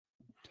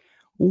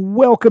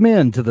Welcome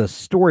into the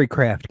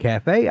Storycraft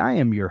Cafe. I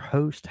am your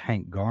host,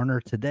 Hank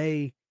Garner.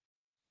 Today,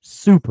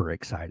 super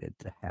excited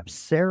to have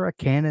Sarah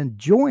Cannon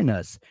join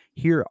us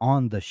here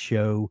on the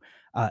show.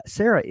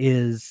 Sarah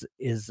is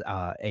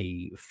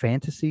a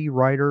fantasy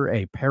writer,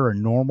 a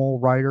paranormal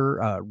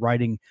writer,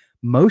 writing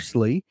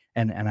mostly,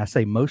 and I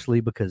say mostly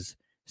because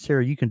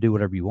Sarah, you can do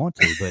whatever you want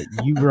to, but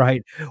you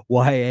write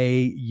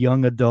YA,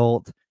 young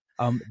adult.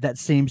 That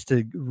seems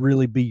to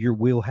really be your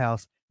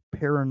wheelhouse.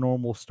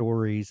 Paranormal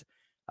stories.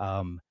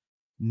 Um,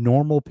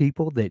 Normal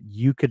people that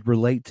you could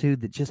relate to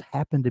that just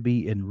happen to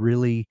be in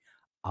really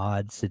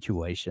odd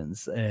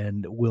situations.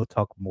 And we'll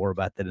talk more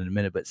about that in a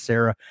minute. But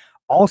Sarah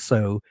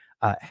also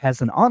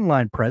has an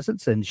online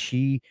presence, and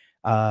she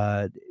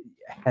uh,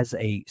 has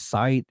a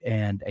site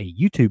and a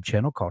YouTube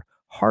channel called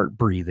Heart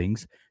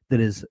Breathings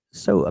that is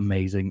so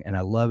amazing. And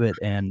I love it.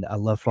 And I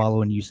love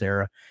following you,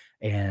 Sarah.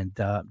 And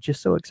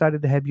just so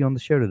excited to have you on the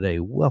show today.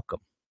 Welcome.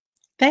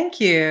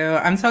 Thank you.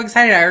 I'm so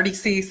excited. I already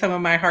see some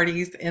of my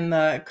hearties in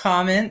the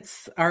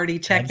comments already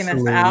checking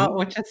us out,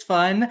 Absolutely. which is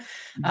fun.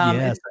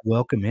 Yes.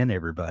 Welcome in,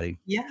 everybody.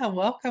 Yeah,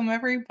 welcome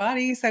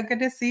everybody. So good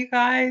to see you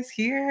guys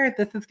here.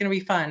 This is going to be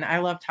fun. I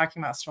love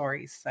talking about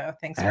stories. So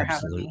thanks for having me.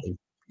 Absolutely.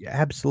 Yeah,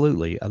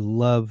 absolutely. I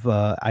love,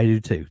 I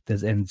do too.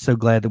 And so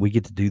glad that we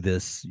get to do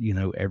this,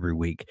 every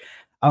week.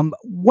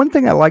 One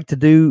thing I like to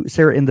do,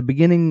 Sarah, in the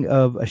beginning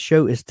of a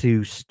show is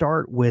to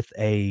start with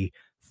a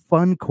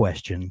fun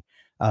question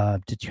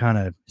to kind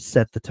of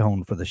set the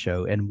tone for the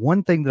show. And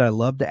one thing that I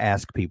love to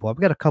ask people,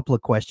 I've got a couple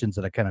of questions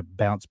that I kind of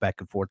bounce back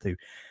and forth to,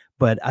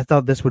 but I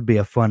thought this would be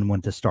a fun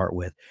one to start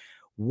with.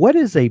 What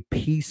is a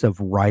piece of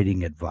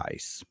writing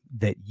advice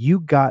that you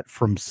got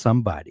from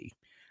somebody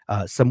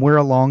somewhere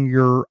along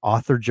your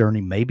author journey?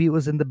 Maybe it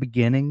was in the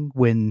beginning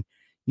when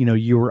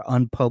you were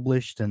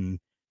unpublished and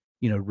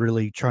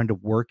really trying to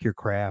work your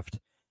craft,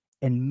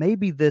 and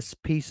maybe this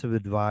piece of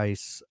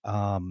advice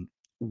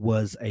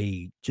was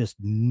a just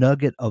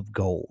nugget of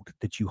gold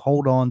that you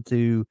hold on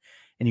to,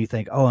 and you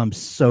think, oh, I'm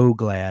so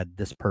glad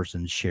this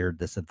person shared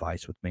this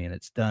advice with me and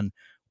it's done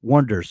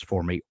wonders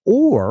for me.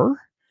 Or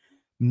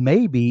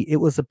maybe it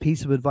was a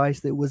piece of advice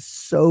that was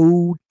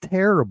so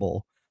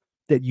terrible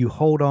that you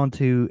hold on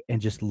to and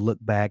just look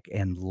back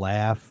and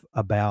laugh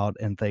about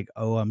and think,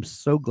 "Oh, I'm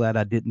so glad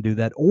I didn't do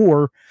that,"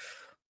 or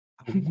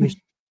 "I wish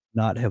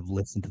not have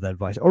listened to that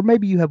advice." Or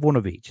maybe you have one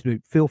of each.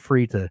 Feel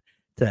free to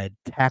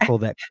tackle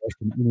that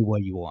question any way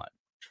you want.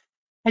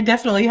 I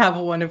definitely have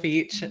one of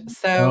each. All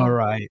So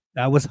right.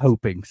 I was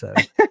hoping so.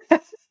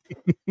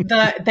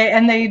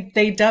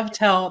 they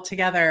dovetail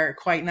together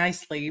quite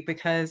nicely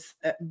because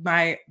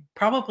my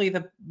probably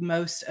the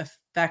most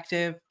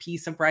effective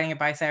piece of writing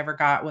advice I ever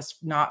got was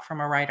not from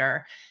a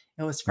writer.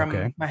 It was Okay.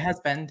 from my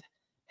husband,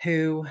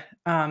 who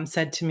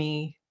said to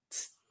me,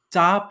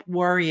 "Stop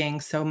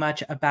worrying so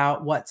much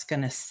about what's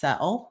going to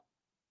sell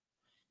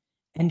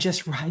and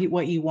just write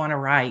what you want to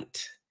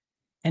write,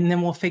 and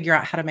then we'll figure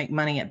out how to make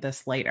money at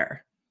this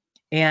later."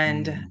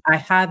 And Mm, I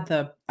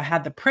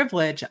had the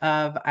privilege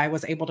of I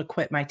was able to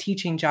quit my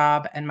teaching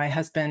job, and my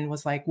husband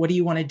was like, "What do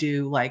you want to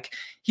do?" Like,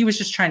 he was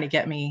just trying to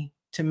get me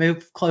to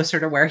move closer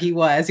to where he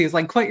was. He was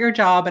like, "Quit your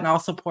job and I'll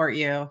support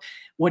you.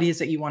 What is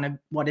it you want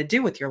to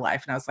do with your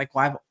life?" And I was like,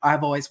 "Well,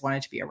 I've always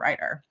wanted to be a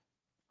writer."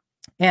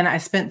 And I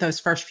spent those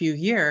first few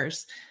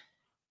years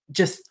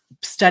just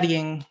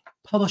studying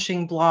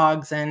publishing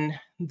blogs and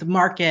the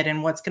market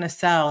and what's going to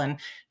sell and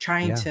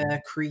trying yeah.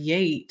 to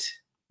create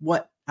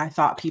what I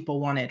thought people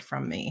wanted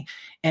from me.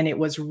 And it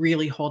was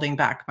really holding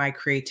back my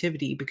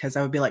creativity because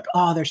I would be like,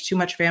 "Oh, there's too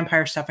much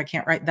vampire stuff. I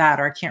can't write that,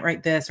 or I can't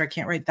write this, or I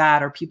can't write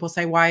that." Or people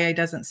say YA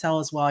doesn't sell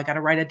as well. I got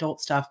to write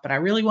adult stuff, but I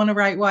really want to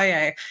write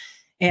YA.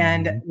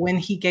 And Mhm. when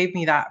he gave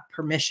me that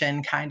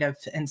permission kind of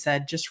and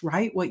said, "Just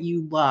write what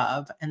you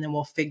love, and then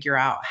we'll figure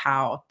out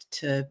how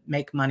to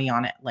make money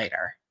on it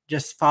later.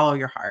 Just follow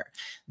your heart."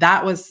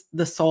 That was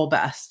the soul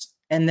best.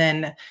 And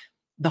then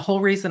the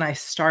whole reason I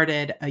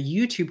started a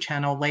YouTube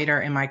channel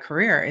later in my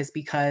career is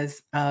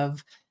because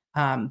of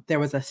there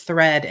was a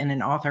thread in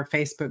an author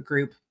Facebook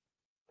group,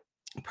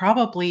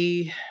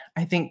 probably,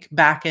 I think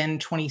back in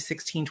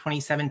 2016,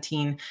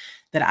 2017,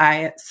 that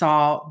I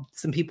saw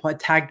some people had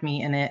tagged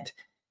me in it,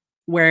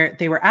 where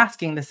they were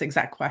asking this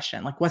exact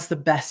question, like, "What's the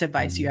best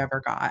advice you Mhm.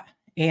 ever got?"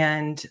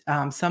 And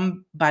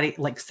somebody,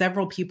 like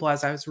several people,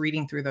 as I was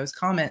reading through those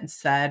comments,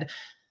 said,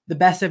 "The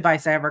best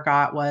advice I ever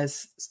got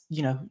was,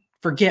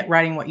 forget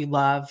writing what you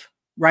love,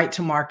 write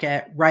to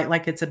market, write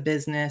like it's a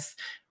business,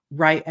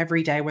 write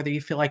every day, whether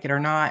you feel like it or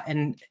not."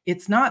 And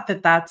it's not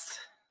that that's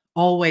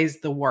always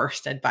the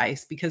worst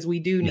advice, because we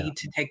do Yeah. need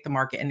to take the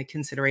market into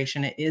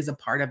consideration. It is a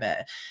part of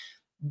it.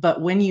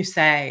 But when you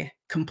say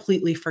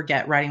completely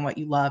forget writing what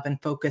you love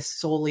and focus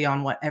solely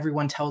on what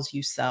everyone tells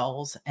you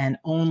sells and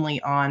only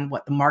on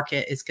what the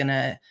market is going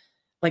to,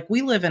 like,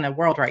 we live in a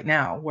world right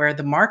now where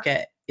the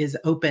market is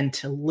open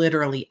to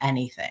literally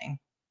anything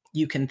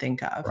you can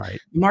think of. Right.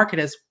 The market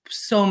is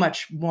so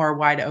much more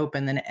wide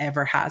open than it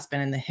ever has been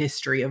in the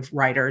history of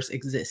writers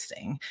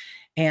existing.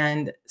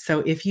 And so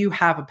if you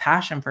have a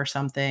passion for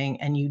something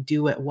and you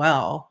do it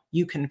well,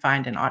 you can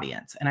find an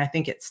audience. And I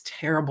think it's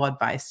terrible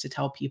advice to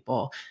tell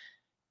people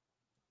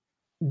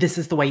this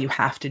is the way you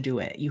have to do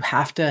it. You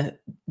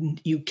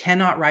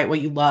cannot write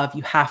what you love.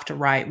 You have to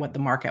write what the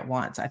market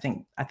wants. I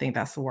think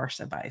that's the worst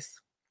advice.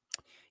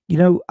 You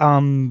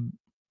know,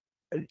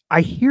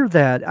 I hear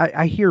that.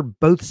 I hear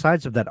both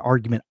sides of that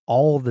argument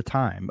all the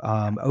time.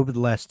 Over the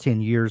last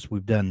 10 years,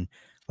 we've done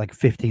like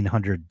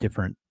 1,500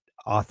 different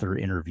author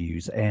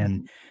interviews,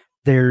 and Mhm.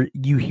 there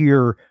you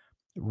hear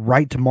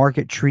right to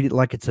market, treat it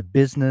like it's a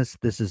business.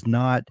 This is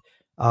not,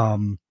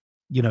 um,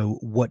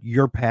 what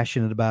you're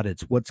passionate about.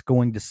 It's what's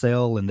going to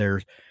sell. And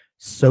there's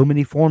so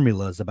many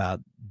formulas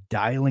about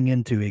dialing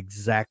into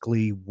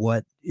exactly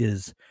what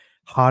is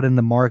hot in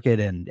the market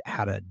and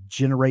how to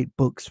generate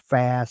books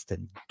fast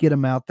and get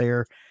them out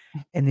there.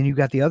 And then you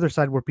got the other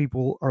side where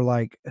people are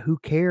like, who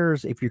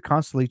cares if you're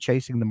constantly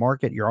chasing the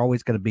market? You're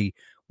always going to be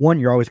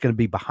you're always going to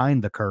be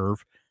behind the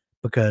curve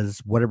because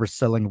whatever's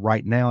selling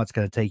right now, it's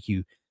going to take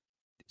you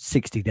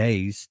 60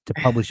 days to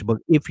publish a book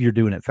if you're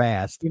doing it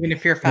fast. Even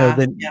if you're fast.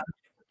 Yeah.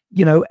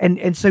 Then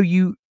and so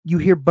you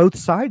hear both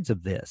sides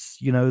of this,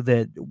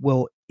 that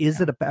well, is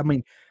Yeah. it I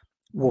mean,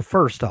 well,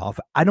 first off,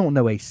 I don't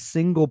know a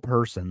single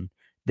person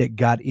that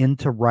got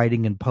into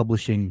writing and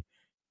publishing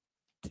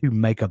to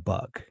make a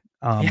buck.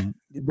 Yeah.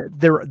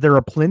 There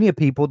are plenty of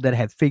people that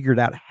have figured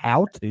out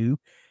how to,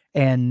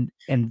 and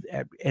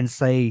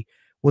say,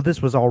 well,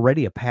 this was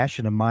already a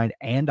passion of mine,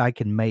 and I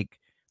can make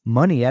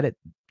money at it.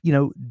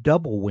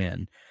 Double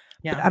win.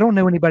 But Yeah. I don't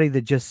know anybody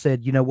that just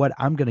said, you know what,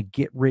 I'm going to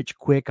get rich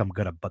quick. I'm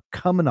going to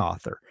become an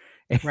author.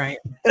 Right.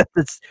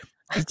 It's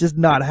it's just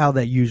not how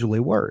that usually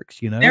works.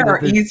 There That are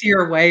there's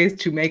easier ways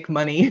to make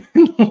money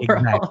in the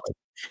world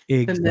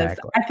exactly, than this.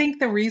 exactly I think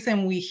the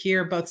reason we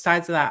hear both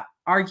sides of that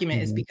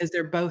argument is Mhm. because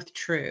they're both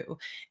true.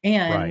 Right,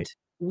 And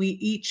we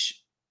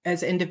each,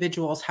 as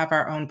individuals, have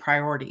our own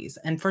priorities.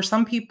 And for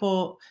some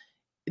people,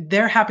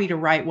 they're happy to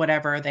write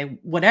whatever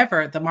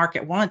the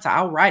market wants,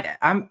 I'll write it.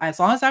 As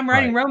long as I'm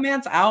writing right,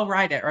 romance, I'll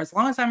write it. Or as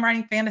long as I'm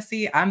writing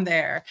fantasy, I'm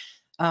there.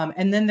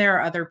 And then there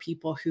are other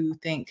people who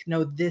think,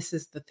 no, this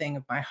is the thing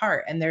of my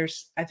heart. And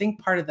I think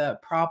part of the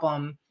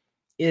problem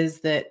is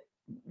that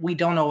we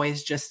don't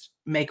always just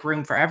make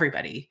room for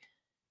everybody.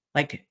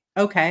 Like,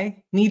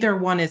 okay, neither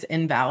one is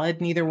invalid,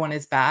 neither one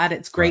is bad.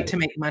 It's great right. to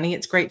make money,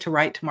 it's great to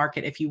write to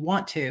market if you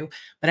want to,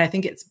 but I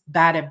think it's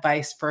bad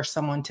advice for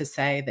someone to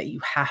say that you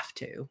have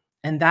to.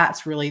 And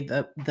that's really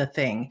the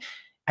thing.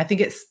 I think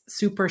it's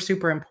super,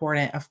 super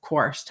important, of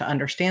course, to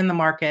understand the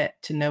market,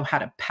 to know how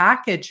to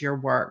package your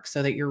work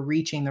so that you're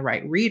reaching the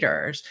right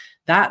readers.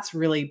 That's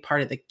really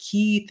part of the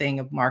key thing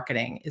of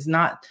marketing is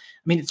not,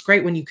 I mean, it's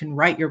great when you can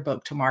write your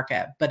book to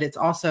market, but it's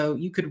also,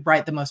 you could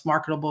write the most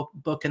marketable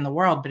book in the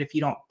world, but if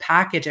you don't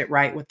package it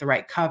right with the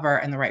right cover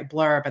and the right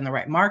blurb and the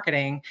right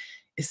marketing,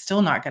 it's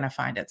still not going to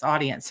find its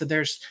audience. So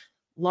there's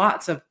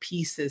lots of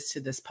pieces to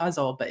this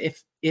puzzle, but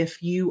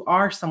if you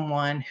are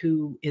someone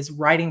who is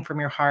writing from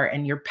your heart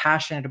and you're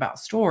passionate about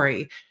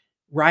story,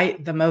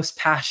 write the most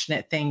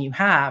passionate thing you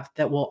have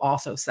that will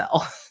also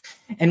sell.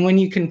 And when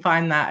you can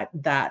find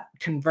that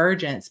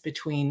convergence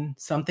between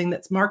something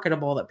that's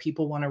marketable that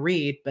people want to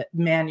read, but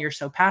man, you're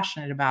so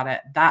passionate about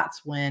it,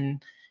 that's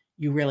when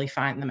you really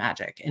find the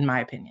magic, in my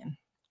opinion.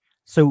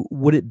 So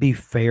would it be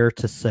fair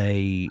to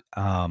say,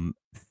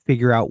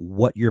 figure out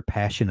what you're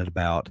passionate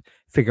about,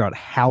 figure out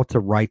how to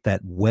write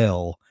that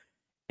well,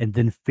 and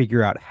then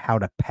figure out how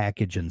to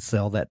package and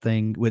sell that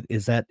thing? With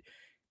is that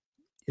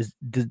is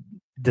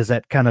does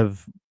that kind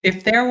of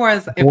If there boil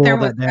was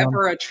that down?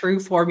 ever a true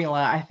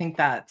formula, I think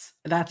that's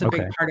a big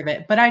Okay, part of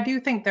it. But I do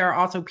think there are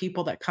also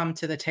people that come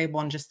to the table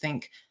and just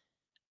think,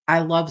 I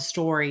love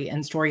story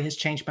and story has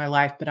changed my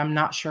life, but I'm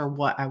not sure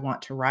what I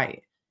want to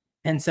write.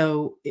 And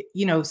so,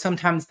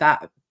 sometimes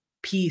that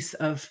piece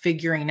of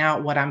figuring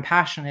out what I'm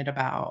passionate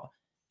about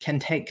can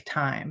take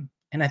time.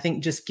 And I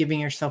think just giving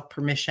yourself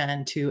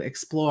permission to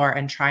explore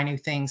and try new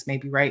things,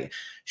 maybe write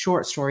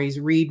short stories,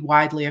 read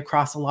widely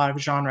across a lot of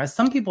genres.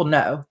 Some people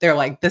know, they're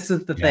like, this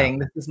is the yeah. thing,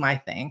 this is my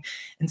thing.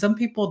 And some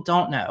people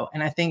don't know.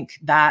 And I think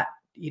that,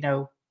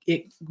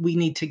 we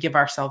need to give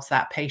ourselves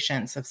that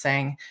patience of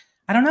saying,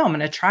 I don't know, I'm going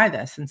to try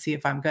this and see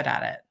if I'm good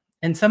at it.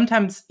 And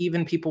sometimes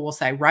even people will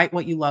say, write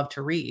what you love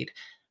to read.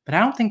 But I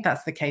don't think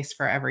that's the case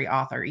for every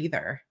author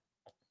either.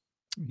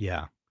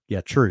 Yeah. Yeah,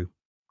 true.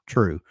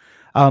 True.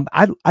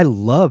 I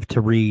love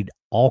to read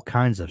all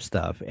kinds of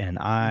stuff, and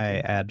Me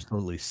I too.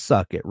 absolutely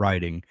suck at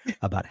writing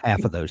about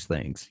half of those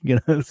things, so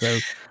yeah,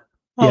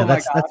 Oh my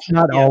that's gosh.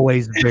 not Yeah.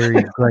 always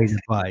very great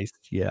advice.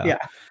 Yeah. Yeah.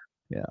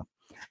 Yeah.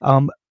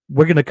 Um,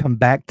 we're gonna come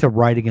back to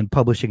writing and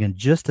publishing in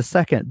just a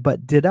second,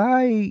 but did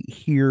I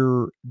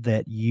hear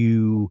that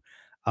you,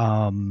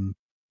 um,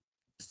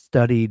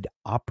 studied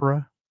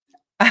opera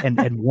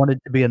and wanted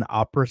to be an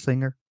opera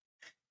singer?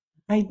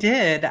 I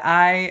did.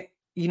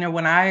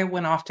 when I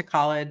went off to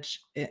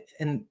college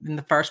in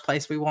the first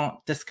place, we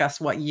won't discuss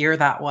what year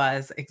that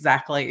was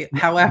exactly.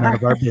 None However,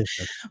 of our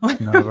business.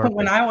 None of our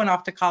when business. I went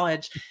off to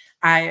college,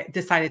 I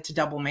decided to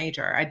double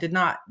major. I did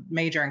not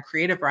major in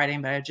creative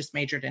writing, but I just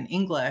majored in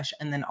English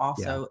and then Yeah.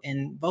 also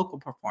in vocal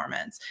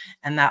performance.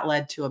 And that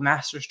led to a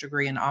master's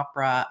degree in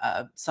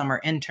opera,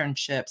 summer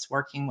internships,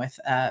 working with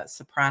a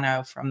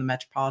soprano from the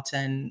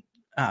Metropolitan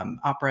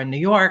Opera in New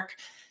York,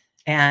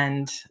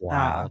 and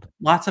Wild.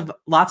 lots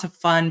of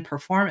fun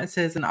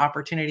performances and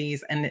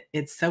opportunities. And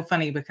it's so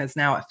funny because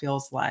now it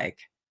feels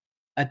like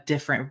a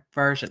different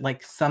version,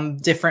 like some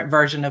different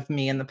version of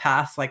me in the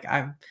past. Like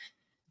I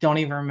don't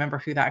even remember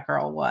who that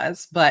girl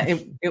was, but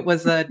it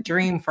was a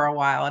dream for a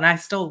while, and I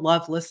still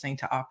love listening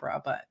to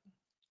opera. But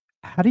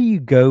How do you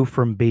go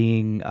from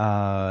being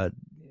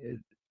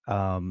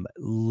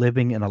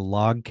living in a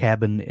log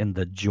cabin in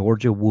the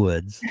Georgia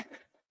woods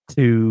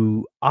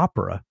to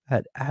opera?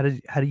 How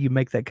do you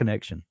make that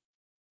connection?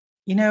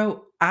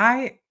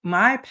 I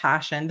my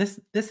passion, this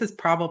is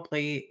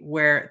probably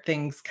where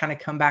things kind of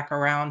come back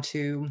around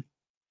to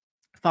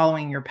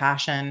following your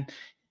passion,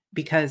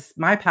 because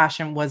my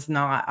passion was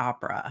not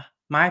opera.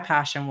 My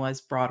passion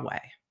was Broadway.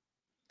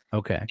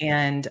 Okay.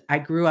 And I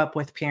grew up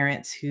with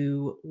parents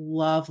who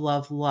loved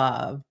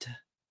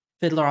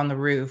Fiddler on the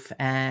Roof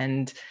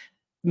and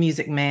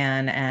Music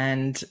Man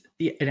and,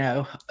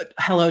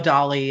 Hello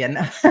Dolly. And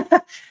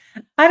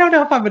I don't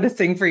know if I'm going to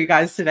sing for you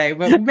guys today,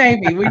 but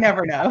maybe, we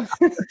never know.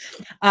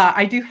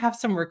 I do have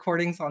some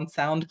recordings on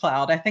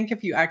SoundCloud. I think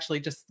if you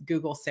actually just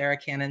Google Sarah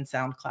Cannon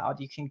SoundCloud,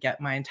 you can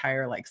get my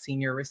entire like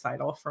senior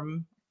recital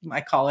from my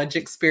college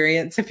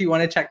experience if you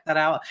want to check that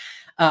out.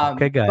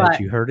 Okay, guys, But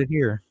you heard it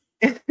here.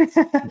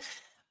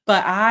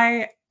 but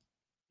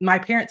my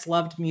parents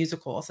loved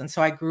musicals, and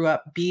so I grew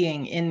up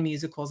being in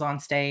musicals on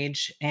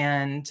stage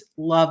and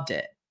loved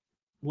it,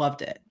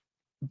 loved it.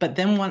 But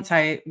then once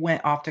I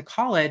went off to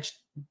college,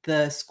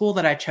 the school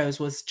that I chose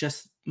was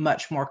just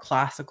much more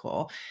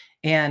classical,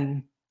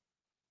 and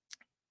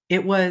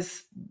it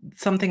was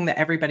something that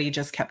everybody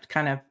just kept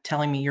kind of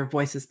telling me, "Your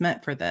voice is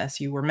meant for this.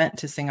 You were meant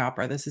to sing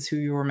opera. This is who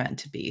you were meant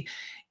to be."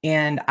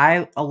 And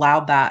I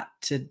allowed that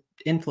to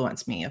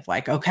influence me of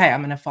like, "Okay,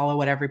 I'm gonna follow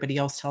what everybody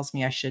else tells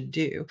me I should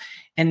do."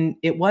 And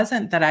it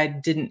wasn't that I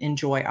didn't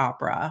enjoy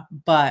opera,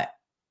 but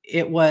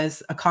it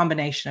was a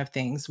combination of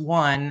things.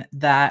 One,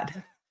 that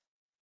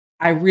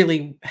I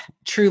really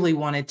truly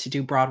wanted to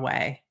do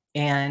Broadway.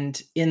 And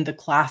in the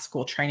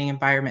classical training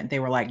environment, they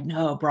were like,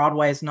 no,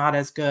 Broadway is not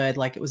as good.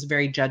 Like it was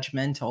very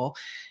judgmental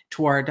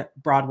toward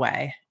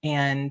Broadway.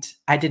 And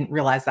I didn't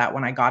realize that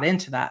when I got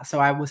into that. So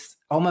I was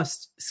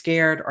almost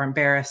scared or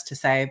embarrassed to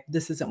say,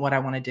 this isn't what I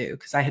want to do,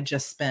 because I had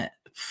just spent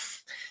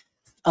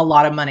a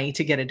lot of money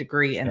to get a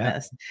degree in Yeah,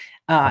 this.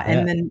 I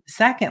And bet. then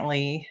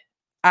secondly,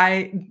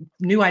 I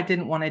knew I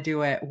didn't want to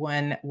do it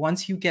when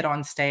once you get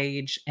on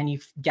stage and you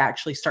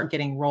actually start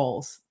getting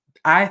roles,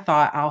 I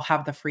thought I'll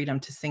have the freedom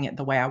to sing it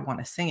the way I want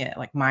to sing it,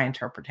 like my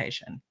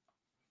interpretation.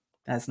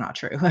 That's not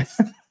true.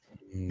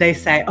 They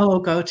say, Mm, "Oh,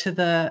 go to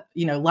the,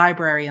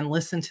 library and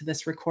listen to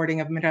this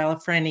recording of Mirella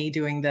Freni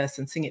doing this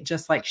and sing it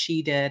just like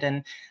she did."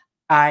 And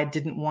I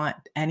didn't want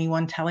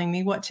anyone telling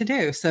me what to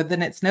do. So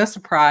then it's no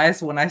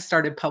surprise when I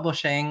started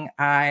publishing,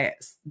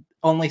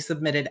 only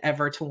submitted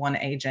ever to one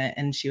agent,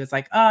 and she was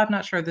like, "Oh, I'm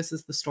not sure this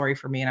is the story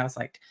for me." And I was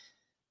like,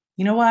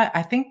 "You know what?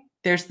 I think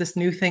there's this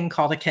new thing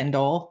called a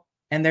Kindle,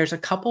 and there's a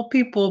couple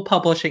people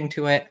publishing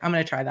to it. I'm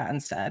going to try that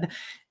instead."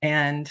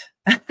 And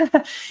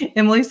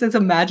Emily says,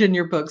 "Imagine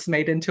your books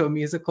made into a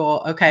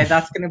musical." Okay,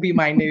 that'll be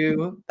my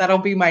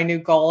new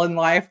goal in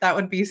life. That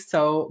would be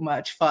so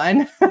much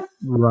fun.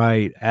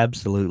 right,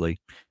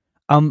 absolutely.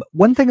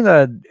 One thing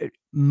that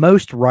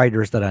most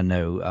writers that I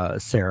know,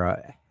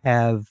 Sarah,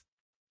 have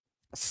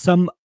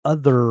some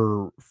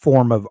other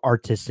form of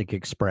artistic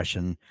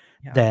expression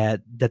Yeah.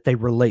 that they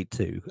relate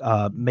to.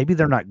 Maybe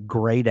they're not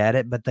great at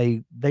it, but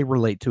they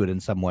relate to it in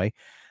some way.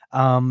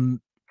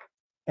 Um,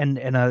 and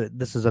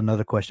this is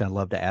another question I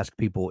love to ask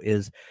people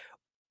is,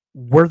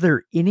 were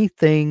there any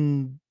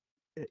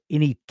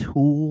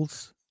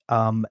tools,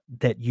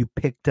 that you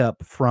picked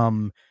up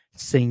from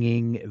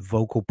singing,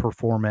 vocal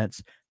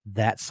performance,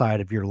 that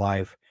side of your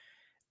life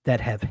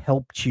that have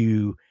helped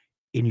you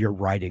in your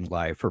writing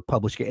life or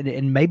publishing?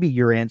 And maybe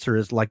your answer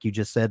is like you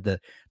just said,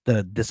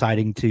 the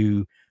deciding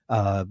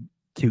uh,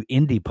 to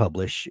indie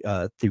publish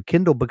through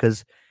Kindle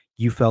because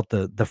you felt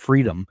the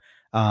freedom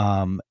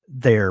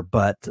there.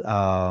 But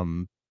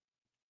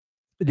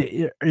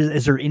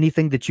is there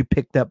anything that you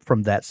picked up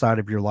from that side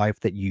of your life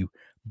that you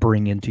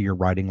bring into your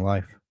writing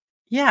life?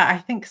 Yeah, I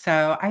think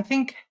so. I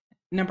think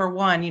number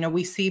one,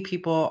 we see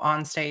people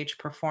on stage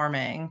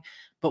performing,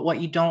 but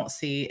what you don't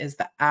see is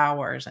the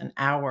hours and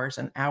hours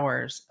and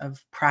hours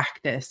of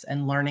practice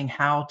and learning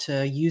how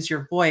to use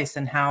your voice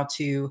and how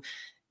to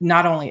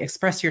not only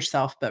express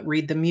yourself, but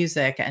read the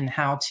music and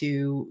how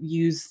to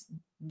use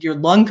your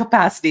lung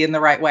capacity in the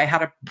right way, how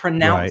to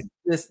pronounce Right.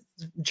 this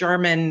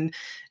German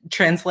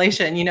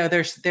translation.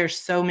 There's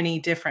so many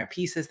different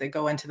pieces that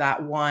go into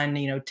that one,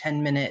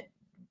 10-minute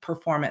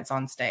performance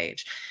on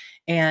stage.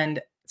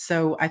 And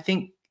so I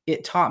think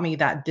it taught me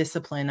that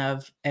discipline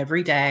of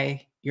every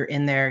day you're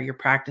in there, you're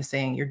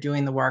practicing, you're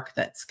doing the work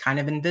that's kind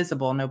of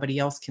invisible. Nobody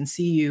else can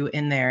see you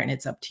in there, and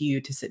it's up to you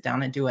to sit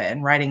down and do it.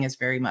 And writing is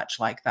very much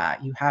like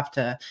that. You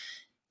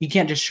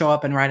can't just show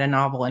up and write a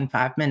novel in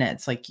 5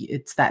 minutes. Like,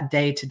 it's that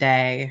day to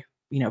day,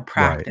 Right.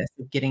 practice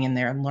of getting in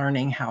there and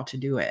learning how to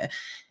do it.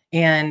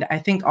 And I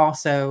think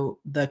also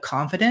the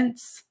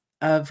confidence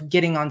of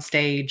getting on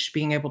stage,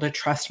 being able to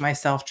trust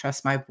myself,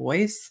 trust my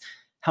voice,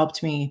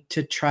 helped me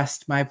to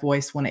trust my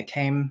voice when it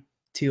came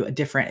to a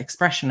different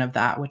expression of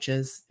that, which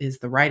is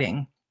the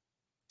writing.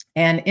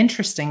 And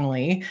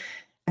interestingly,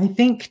 I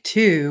think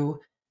too,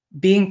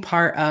 being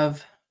part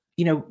of,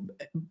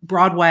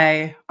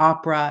 Broadway,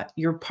 opera,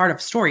 you're part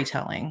of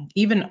storytelling,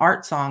 even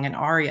art song and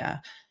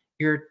aria,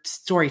 you're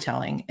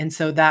storytelling. And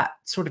so that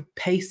sort of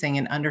pacing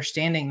and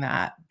understanding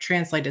that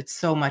translated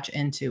so much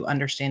into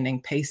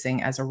understanding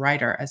pacing as a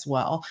writer as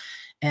well.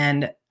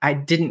 And I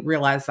didn't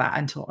realize that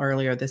until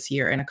earlier this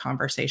year in a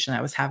conversation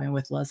I was having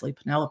with Leslie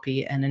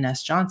Penelope and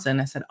Ines Johnson.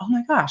 I said, "Oh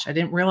my gosh, I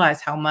didn't realize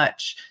how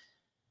much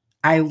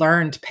I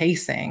learned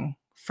pacing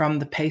from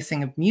the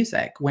pacing of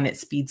music when it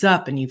speeds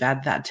up and you've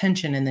added that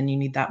tension and then you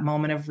need that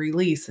moment of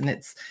release. And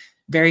it's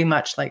very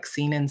much like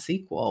scene and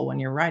sequel when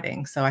you're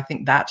writing. So I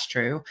think that's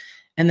true.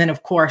 And then,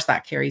 of course,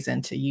 that carries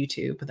into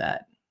YouTube,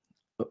 that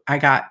I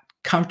got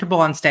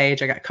comfortable on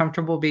stage. I got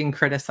comfortable being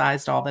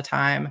criticized all the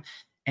time.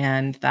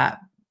 And that,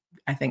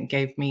 I think,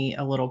 gave me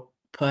a little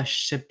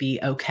push to be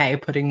okay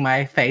putting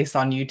my face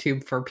on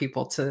YouTube for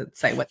people to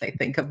say what they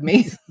think of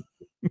me.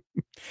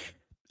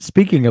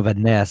 Speaking of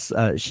Ines,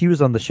 she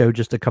was on the show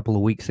just a couple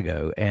of weeks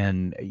ago,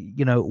 and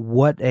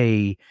what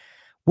an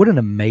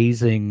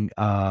amazing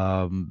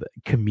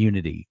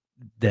community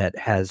that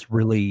has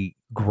really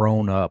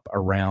grown up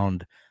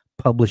around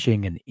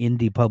publishing and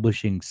indie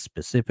publishing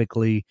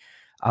specifically.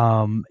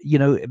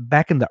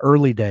 Back in the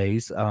early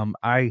days,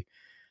 I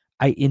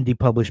indie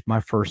published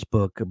my first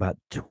book about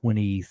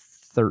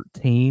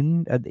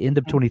 2013, at the end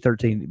of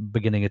 2013,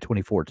 beginning of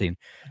 2014.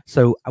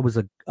 So I was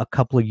a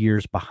couple of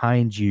years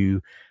behind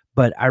you,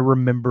 but I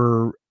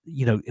remember,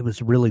 it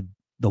was really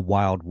the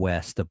Wild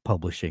West of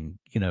publishing,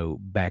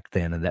 back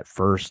then, and that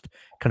first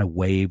kind of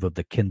wave of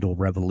the Kindle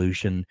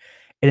revolution.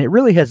 And it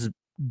really has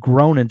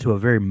grown into a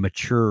very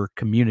mature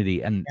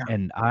community. And Yeah.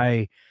 and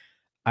I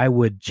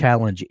would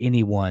challenge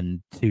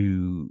anyone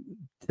to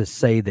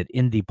say that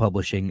indie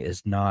publishing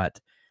is not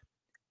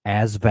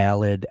as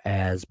valid,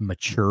 as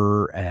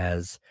mature,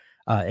 as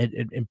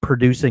and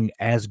producing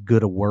as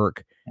good a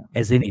work Yeah.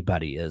 as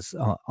anybody is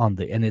on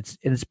the and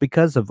it's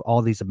because of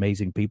all these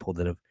amazing people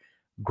that have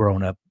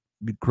grown up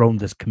grown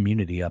this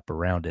community up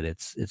around it.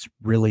 It's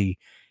really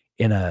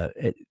in a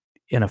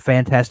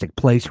fantastic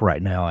place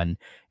right now, and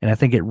I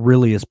think it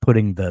really is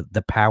putting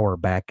the power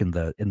back in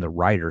the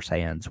writer's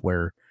hands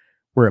where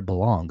it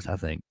belongs, I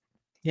think.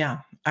 Yeah,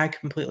 I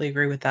completely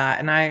agree with that.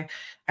 And I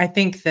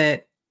think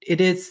that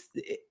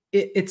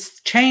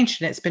it's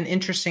changed, and it's been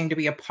interesting to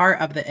be a part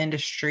of the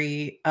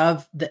industry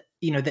of the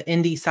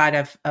indie side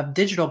of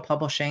digital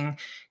publishing,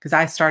 because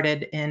I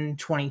started in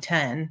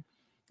 2010,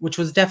 which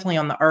was definitely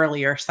on the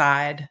earlier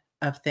side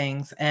of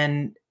things.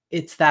 And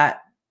it's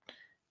that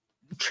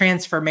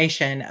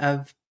transformation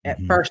of, at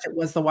Mhm. first it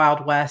was the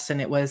Wild West and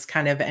it was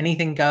kind of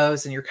anything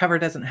goes, and your cover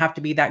doesn't have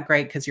to be that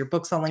great because your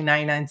book's only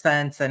 99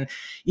 cents. And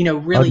Oh,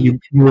 really do you you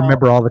can tell.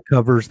 remember all the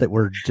covers that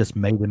were just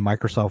made in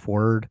Microsoft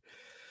Word?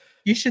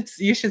 You should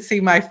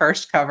see my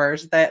first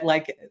covers. That,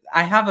 like,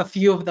 I have a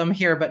few of them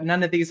here, but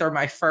none of these are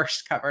my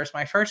first covers.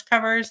 My first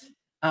covers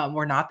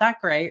were not that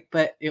great,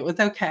 but it was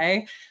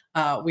okay.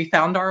 We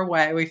found our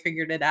way. We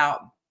figured it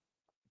out.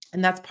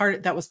 And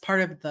that was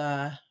part of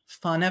the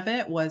fun of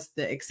it, was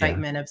the Yeah.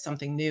 excitement of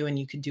something new, and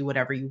you could do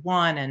whatever you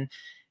want. And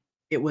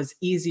it was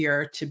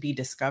easier to be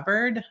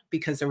discovered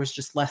because there was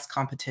just less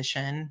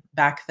competition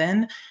back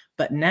then.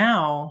 But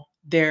now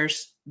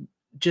there's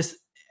just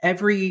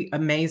every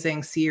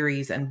amazing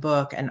series and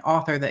book and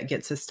author that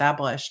gets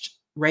established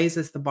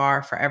raises the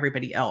bar for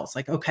everybody else.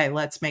 Like, okay,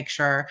 let's make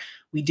sure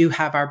we do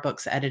have our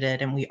books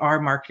edited and we are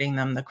marketing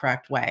them the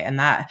correct way. And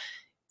that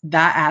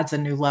adds a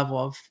new level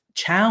of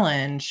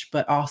challenge,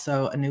 but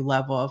also a new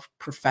level of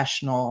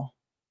professional,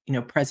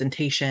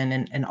 presentation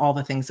and all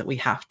the things that we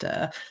have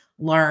to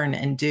learn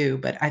and do.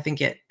 But I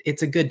think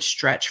it's a good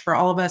stretch for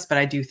all of us. But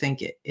I do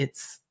think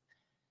it's,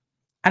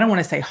 I don't want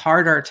to say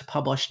harder to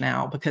publish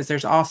now, because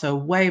there's also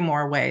way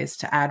more ways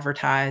to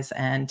advertise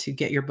and to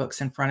get your books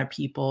in front of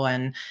people.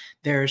 And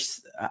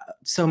there's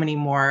so many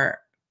more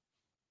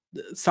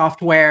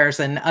softwares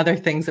and other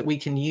things that we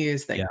can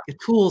use, that Yeah.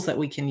 tools that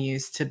we can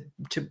use to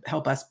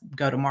help us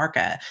go to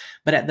market.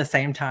 But at the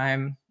same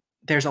time,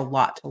 there's a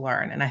lot to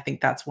learn. And I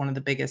think that's one of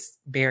the biggest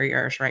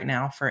barriers right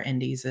now for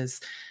indies,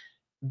 is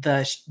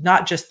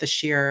not just the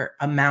sheer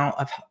amount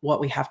of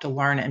what we have to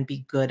learn and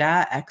be good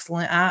at,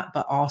 excellent at,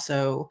 but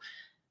also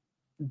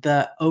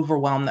the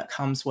overwhelm that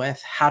comes with,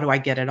 how do I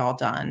get it all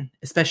done?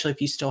 Especially if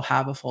you still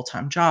have a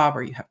full-time job,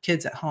 or you have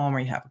kids at home, or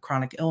you have a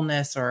chronic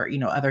illness, or,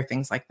 other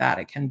things like that.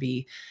 That can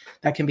be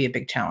a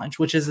big challenge,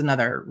 which is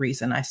another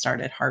reason I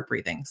started Heart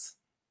Breathings.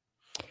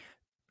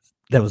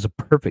 That was a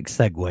perfect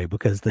segue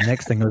because the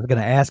next thing I was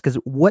going to ask is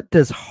what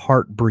does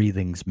heart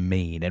breathings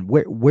mean, and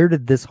where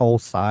did this whole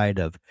side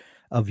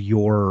of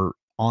your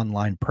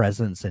online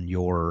presence and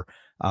your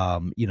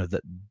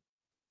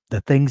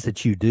the things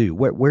that you do,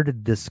 where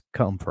did this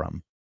come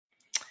from?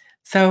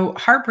 So,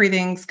 heart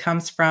breathings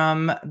comes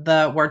from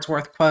the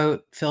Wordsworth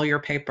quote, fill your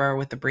paper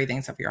with the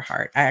breathings of your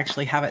heart. I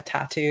actually have it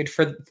tattooed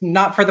for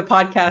not for the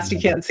podcast, you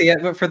Love it. can't see it,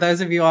 but for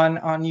those of you on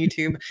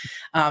YouTube,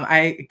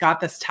 I got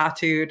this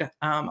tattooed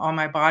on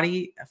my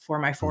body for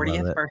my I love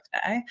 40th it.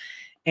 birthday.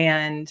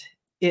 And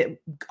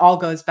it all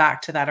goes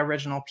back to that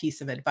original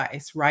piece of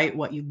advice, write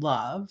what you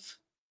love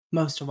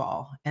most of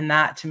all. And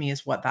that to me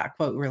is what that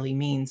quote really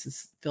means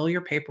is fill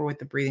your paper with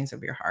the breathings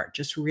of your heart.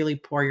 Just really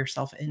pour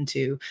yourself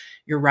into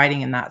your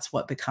writing, and that's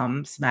what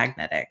becomes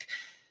magnetic.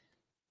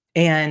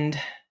 And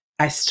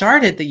I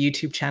started the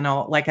YouTube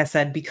channel, like I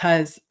said,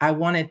 because I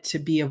wanted to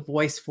be a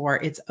voice for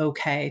it's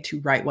okay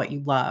to write what you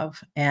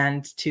love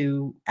and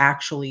to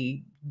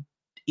actually,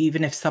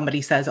 even if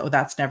somebody says, oh,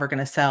 that's never going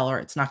to sell or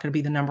it's not going to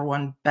be the number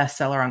one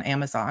bestseller on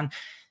Amazon,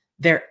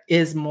 there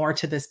is more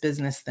to this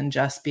business than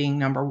just being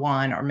number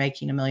one or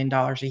making $1 million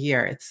a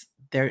year.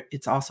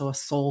 It's also a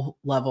soul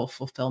level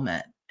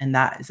fulfillment. And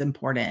that is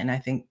important. And I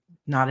think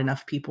not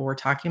enough people were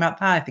talking about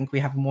that. I think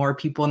we have more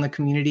people in the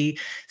community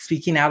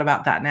speaking out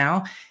about that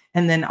now.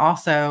 And then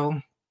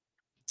also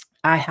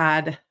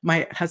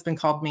my husband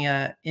called me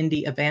a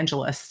indie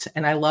evangelist.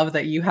 And I love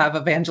that you have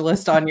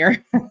evangelist on your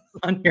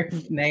on your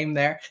name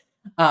there.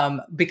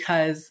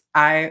 Because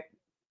I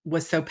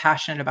was so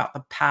passionate about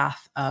the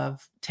path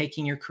of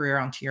taking your career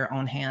onto your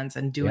own hands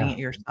and doing Yeah. it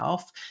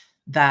yourself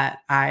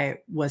that I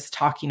was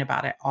talking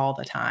about it all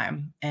the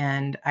time.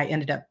 And I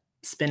ended up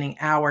spending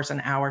hours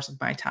and hours of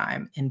my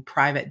time in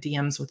private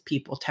DMs with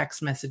people,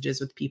 text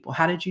messages with people.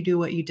 How did you do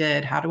what you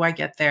did? How do I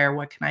get there?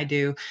 What can I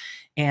do?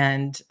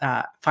 And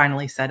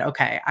finally said,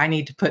 okay, I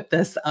need to put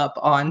this up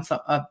on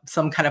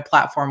some kind of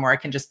platform where I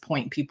can just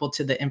point people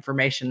to the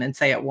information and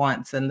say it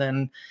once, and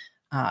then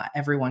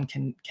everyone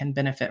can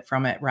benefit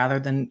from it rather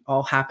than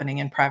all happening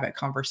in private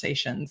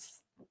conversations.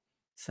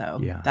 So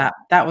Yeah.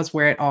 that was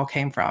where it all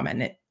came from,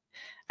 and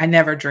I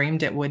never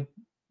dreamed it would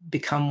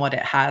become what it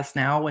has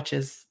now, which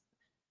is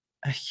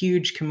a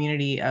huge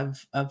community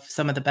of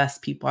some of the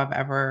best people I've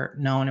ever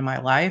known in my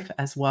life,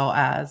 as well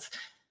as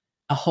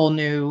a whole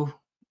new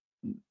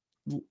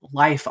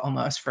life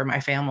almost for my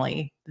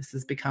family. This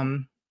has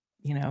become,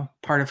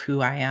 part of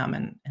who I am,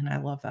 and I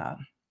love that.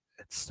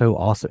 It's so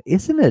awesome.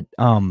 Isn't it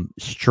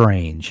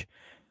strange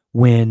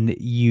when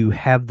you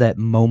have that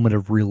moment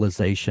of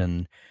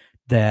realization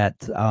that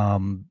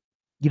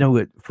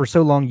for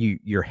so long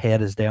your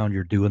head is down,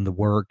 you're doing the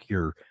work,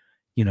 you're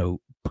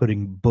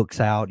putting books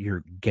out,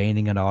 you're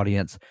gaining an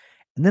audience,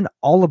 and then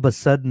all of a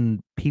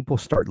sudden people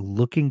start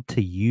looking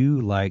to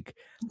you like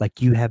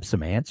you have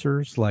some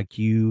answers, like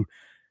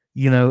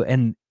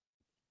and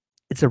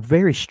it's a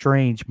very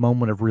strange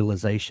moment of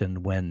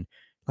realization when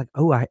like,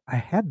 oh, I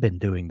have been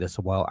doing this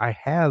a while. I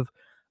have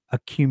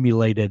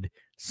accumulated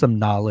some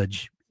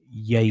knowledge,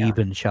 yea, Yeah,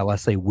 even shall I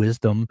say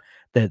wisdom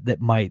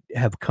that might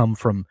have come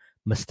from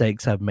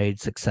mistakes I've made,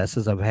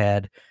 successes I've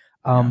had.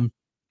 yeah.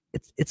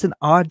 It's an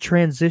odd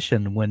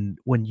transition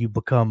when you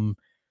become,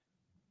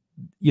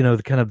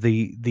 the kind of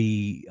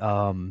the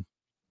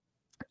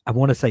I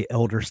want to say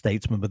elder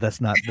statesman, but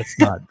that's not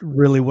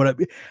really what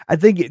I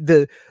think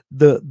the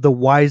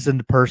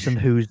wizened person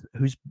who's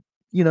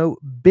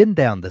been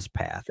down this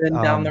path.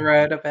 Been down the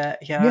road a bit,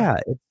 yeah. Yeah,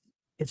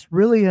 it's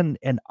really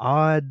an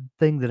odd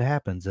thing that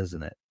happens,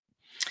 isn't it?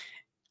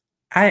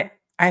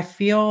 I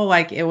feel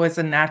like it was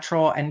a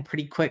natural and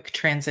pretty quick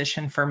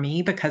transition for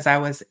me because I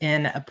was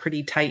in a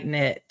pretty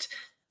tight-knit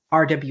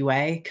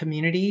RWA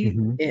community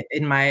Mhm.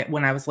 in my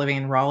when I was living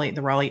in Raleigh,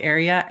 the Raleigh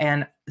area,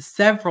 and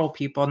several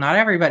people, not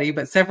everybody,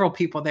 but several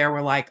people there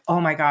were like,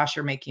 "Oh my gosh,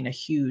 you're making a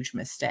huge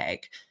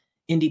mistake.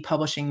 Indie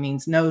publishing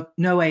means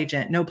no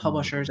agent, no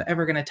publisher is Mhm.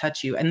 ever gonna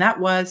touch you." And that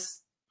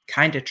was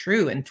kinda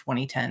true in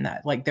 2010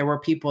 that like there were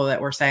people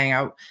that were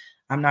saying,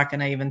 I'm not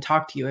gonna even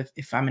talk to you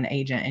if I'm an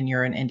agent and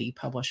you're an indie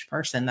published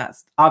person."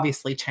 That's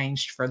obviously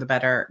changed for the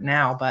better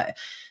now, but,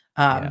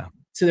 Yeah.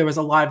 so there was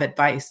a lot of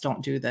advice,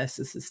 "Don't do this.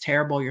 This is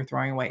terrible. You're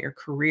throwing away your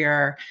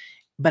career."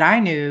 But I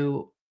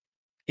knew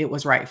it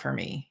was right for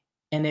me,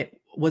 and it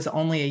was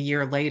only a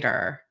year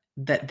later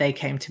that they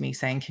came to me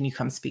saying, "Can you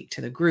come speak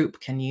to the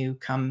group? Can you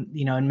come?"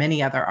 And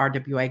many other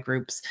RWA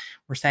groups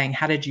were saying,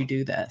 "How did you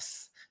do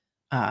this?"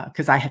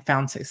 Because I had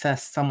found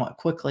success somewhat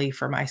quickly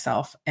for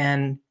myself,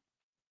 and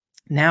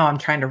now I'm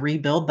trying to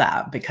rebuild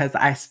that because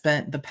I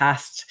spent the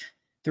past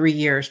 3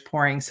 years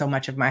pouring so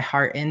much of my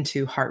heart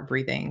into heart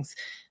breathings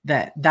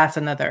that's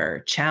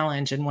another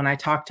challenge. And when I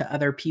talk to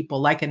other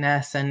people like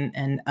Ines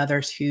and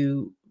others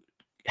who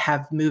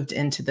have moved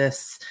into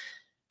this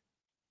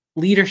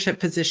leadership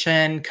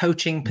position,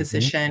 coaching Mhm.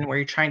 position where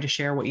you're trying to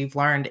share what you've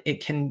learned,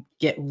 it can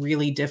get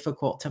really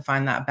difficult to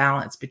find that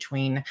balance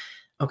between,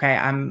 okay,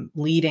 I'm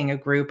leading a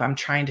group, I'm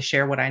trying to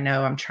share what I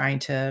know, I'm trying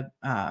to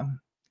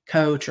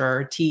coach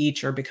or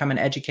teach or become an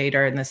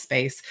educator in this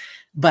space.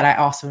 but I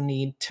also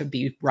need to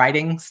be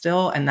writing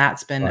still. And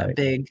that's been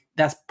Right.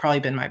 that's probably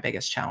been my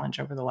biggest challenge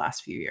over the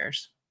last few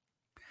years.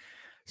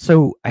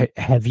 So,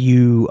 have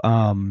you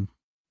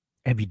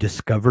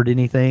discovered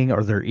anything?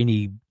 Are there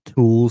any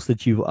tools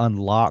that you've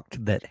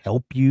unlocked that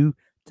help you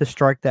to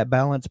strike that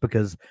balance?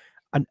 Because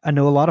I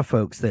know a lot of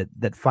folks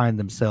that find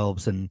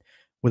themselves and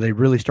where they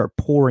really start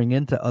pouring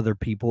into other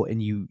people,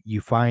 and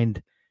you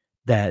find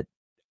that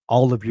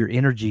all of your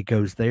energy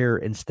goes there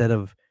instead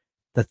of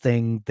the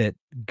thing that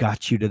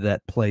got you to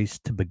that place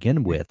to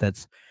begin with.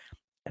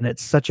 And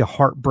it's such a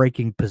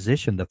heartbreaking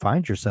position to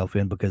find yourself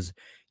in because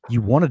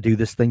you want to do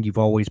this thing you've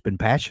always been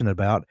passionate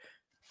about,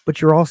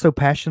 but you're also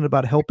passionate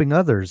about helping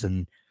others.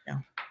 And, Yeah.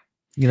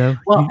 you,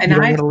 Well, and you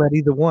don't want to let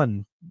either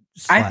one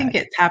I think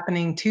slack. it's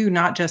happening too,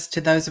 not just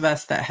to those of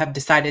us that have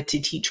decided to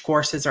teach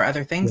courses or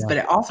other things, Yeah. but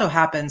it also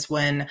happens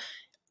when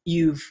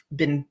you've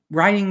been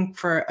writing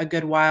for a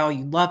good while,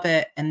 you love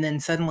it, and then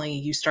suddenly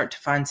you start to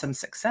find some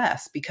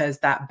success because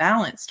that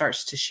balance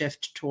starts to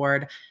shift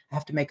toward, I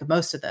have to make the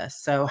most of this.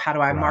 So how do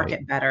I Right.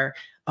 market better?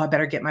 Oh, I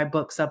better get my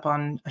books up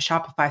on a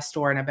Shopify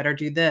store and I better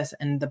do this.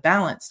 And the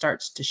balance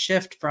starts to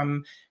shift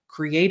from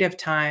creative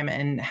time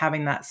and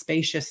having that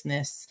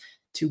spaciousness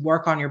to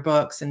work on your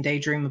books and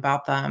daydream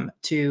about them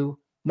to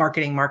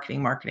marketing,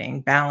 marketing,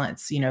 marketing,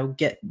 balance,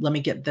 let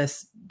me get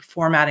this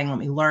formatting, let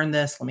me learn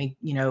this, let me,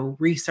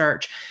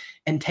 research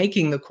and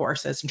taking the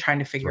courses and trying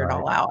to figure it Right.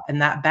 all out.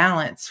 And that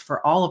balance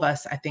for all of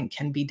us, I think,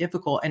 can be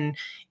difficult. And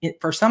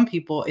for some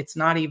people, it's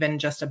not even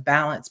just a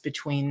balance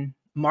between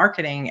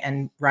marketing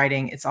and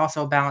writing. It's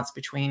also a balance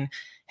between,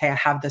 hey, I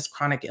have this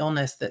chronic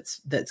illness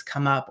that's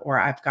come up, or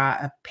I've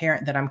got a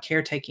parent that I'm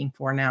caretaking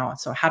for now.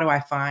 So how do I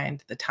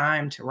find the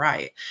time to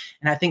write?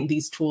 And I think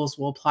these tools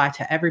will apply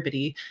to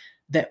everybody.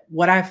 That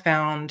what I've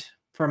found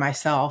for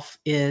myself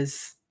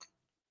is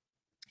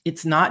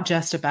it's not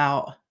just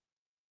about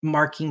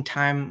marking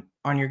time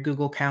on your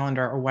Google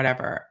Calendar or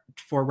whatever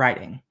for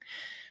writing,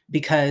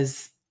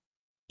 because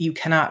you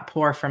cannot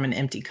pour from an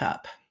empty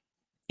cup.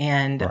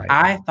 And Right.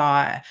 I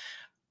thought,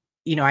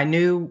 I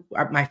knew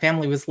my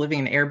family was living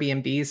in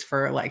Airbnbs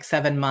for like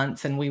 7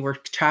 months and we were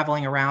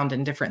traveling around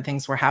and different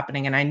things were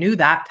happening. And I knew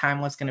that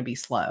time was going to be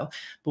slow.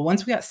 But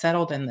once we got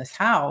settled in this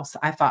house,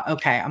 I thought,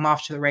 okay, I'm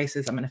off to the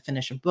races. I'm going to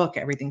finish a book.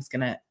 Everything's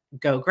going to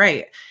go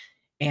great.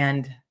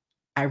 And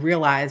I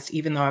realized,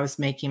 even though I was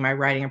making my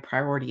writing a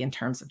priority in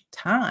terms of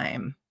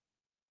time,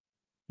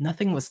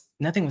 nothing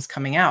was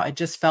coming out. It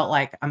just felt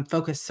like I'm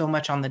focused so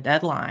much on the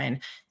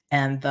deadline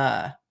and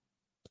the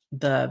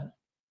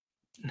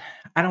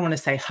I don't wanna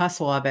say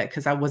hustle of it,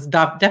 because I was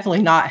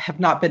definitely not have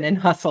not been in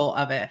hustle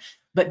of it,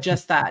 but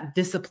just that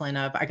discipline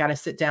of, I gotta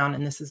sit down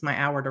and this is my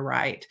hour to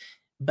write.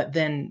 But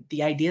then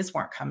the ideas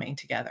weren't coming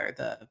together.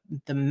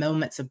 The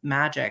moments of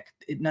magic,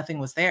 nothing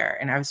was there.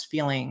 And I was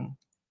feeling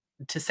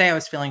to say I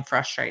was feeling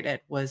frustrated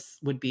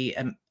would be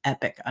an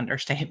epic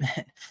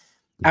understatement.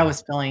 I Yeah.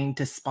 was feeling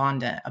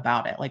despondent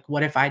about it. Like,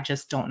 what if I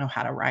just don't know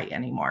how to write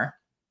anymore?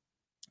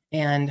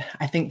 And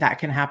I think that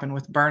can happen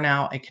with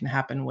burnout. It can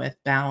happen with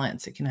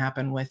balance. It can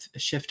happen with a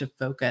shift of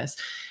focus.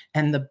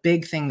 And the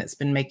big thing that's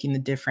been making the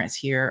difference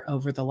here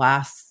over the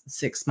last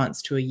 6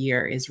 months to a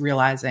year is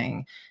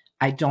realizing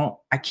I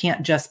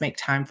can't just make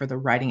time for the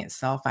writing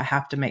itself. I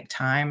have to make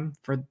time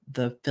for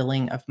the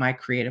filling of my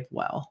creative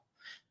well,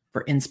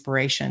 for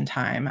inspiration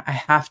time. I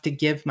have to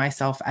give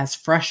myself, as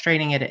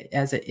frustrating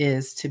as it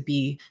is to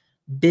be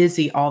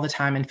busy all the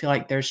time and feel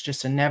like there's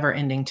just a never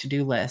ending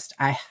to-do list.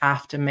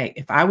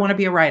 If I want to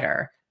be a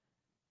writer,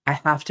 I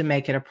have to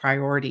make it a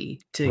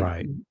priority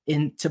Right.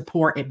 to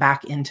pour it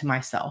back into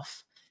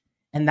myself.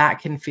 And that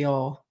can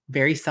feel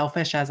very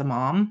selfish as a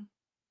mom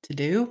to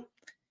do.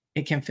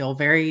 It can feel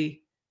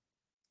very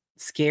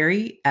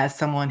scary as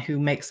someone who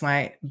makes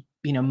my,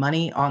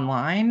 money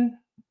online,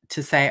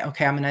 to say,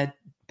 okay, I'm going to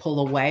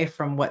pull away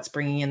from what's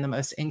bringing in the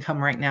most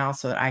income right now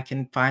so that I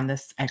can find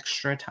this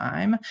extra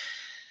time.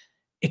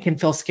 It can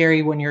feel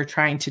scary when you're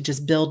trying to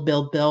just build,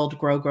 build, build,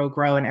 grow, grow,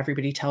 grow, and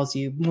everybody tells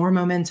you more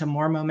momentum,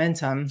 more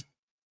momentum.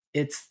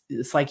 It's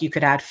like you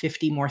could add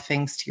 50 more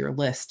things to your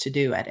list to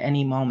do at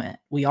any moment.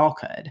 We all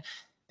could.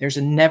 There's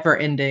a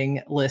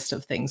never-ending list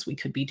of things we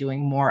could be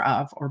doing more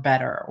of or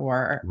better,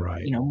 or,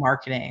 Right.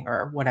 marketing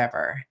or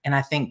whatever. And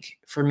I think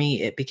for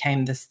me, it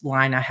became this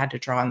line I had to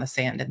draw in the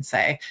sand and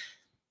say,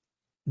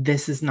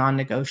 this is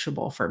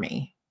non-negotiable for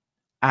me.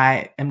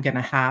 I am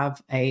gonna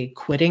have a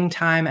quitting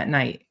time at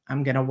night.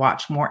 I'm gonna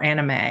watch more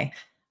anime.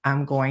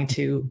 I'm going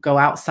to go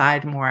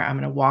outside more. I'm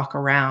gonna walk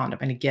around. I'm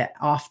gonna get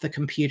off the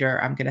computer.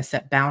 I'm gonna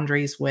set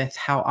boundaries with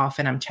how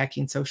often I'm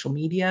checking social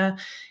media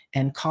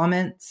and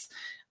comments.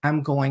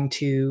 I'm going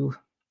to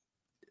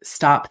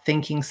stop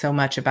thinking so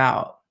much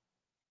about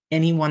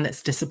anyone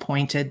that's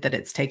disappointed that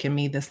it's taken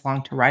me this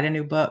long to write a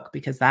new book,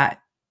 because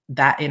that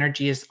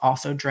energy is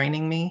also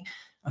draining me,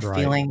 of Right.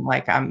 feeling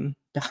like I'm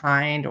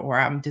behind or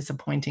I'm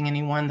disappointing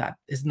anyone.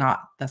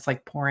 That's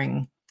like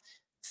pouring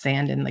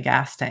sand in the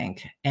gas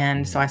tank.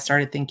 And so Yeah. I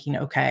started thinking,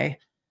 okay,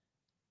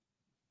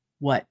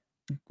 what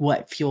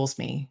what fuels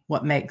me?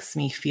 What makes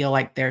me feel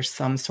like there's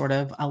some sort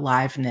of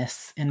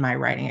aliveness in my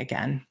writing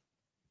again?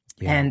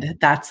 Yeah. And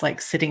that's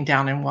like sitting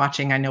down and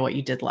watching I Know What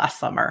You Did Last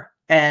Summer.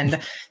 And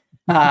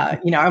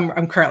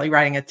I'm currently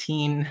writing a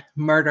teen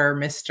murder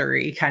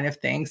mystery kind of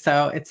thing.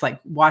 So it's like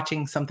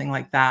watching something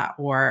like that,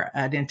 or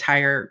an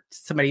entire,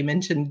 somebody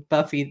mentioned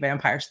Buffy the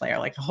Vampire Slayer,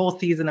 like a whole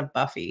season of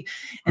Buffy.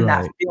 And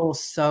that Right.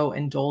 feels so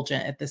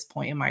indulgent at this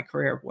point in my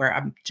career where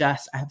I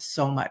have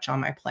so much on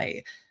my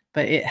plate.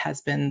 But it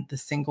has been the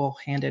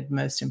single-handed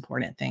most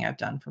important thing I've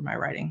done for my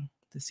writing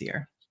this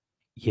year.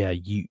 Yeah,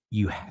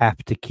 you have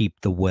to keep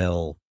the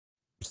well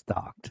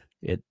stocked.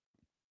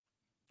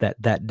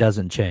 That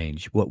doesn't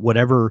change.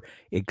 Whatever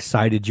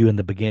excited you in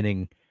the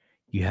beginning,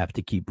 you have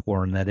to keep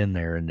pouring that in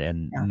there, and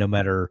Yeah. no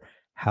matter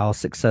how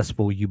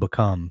successful you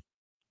become,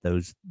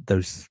 those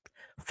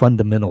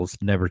fundamentals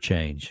never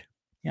change.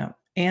 Yeah.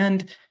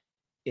 And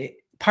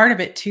part of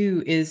it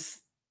too is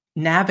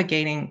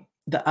navigating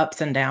the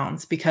ups and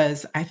downs,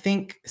 because I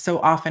think so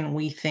often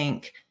we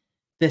think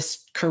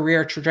this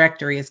career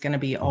trajectory is going to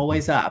be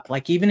always Mhm. up.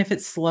 Like, even if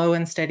it's slow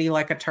and steady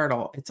like a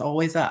turtle, it's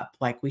always up.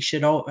 Like, we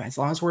should, as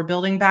long as we're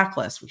building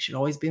backlists, we should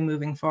always be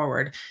moving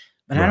forward.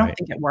 But I don't Right.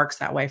 think it works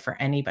that way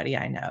for anybody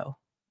I know.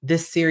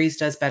 This series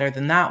does better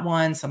than that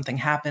one. Something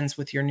happens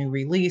with your new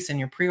release and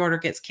your pre-order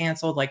gets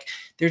canceled. Like,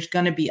 there's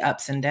going to be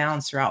ups and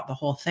downs throughout the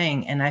whole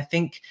thing. And I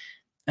think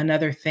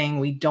another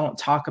thing we don't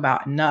talk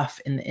about enough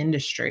in the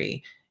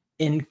industry,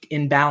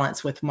 in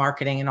balance with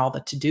marketing and all the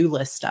to-do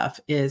list stuff,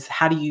 is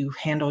how do you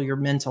handle your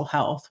mental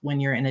health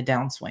when you're in a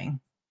downswing?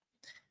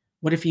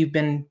 What if you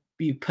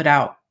put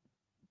out,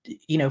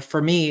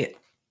 for me,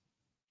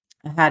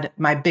 I had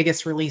my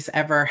biggest release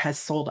ever has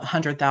sold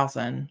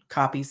 100,000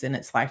 copies in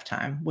its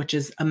lifetime, which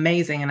is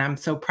amazing, and I'm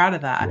so proud of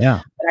that.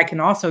 Yeah. But I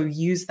can also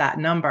use that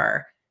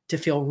number to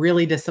feel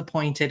really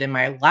disappointed in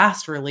my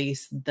last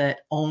release that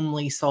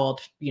only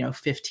sold,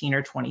 15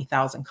 or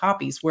 20,000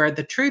 copies, where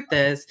the truth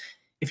is,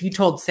 if you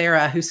told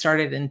Sarah, who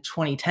started in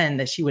 2010,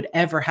 that she would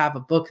ever have a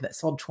book that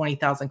sold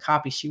 20,000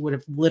 copies, she would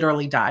have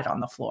literally died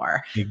on the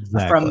floor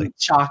Exactly. from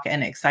shock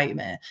and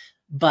excitement.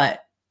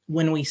 But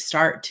when we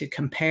start to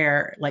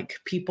compare,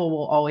 like, people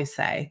will always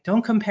say,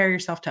 don't compare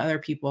yourself to other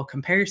people,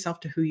 compare yourself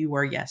to who you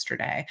were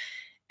yesterday.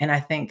 And I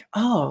think,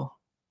 oh,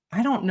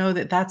 I don't know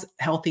that that's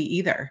healthy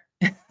either.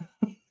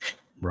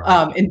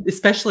 Right. And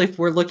especially if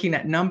we're looking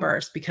at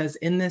numbers, because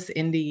in this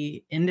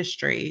indie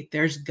industry,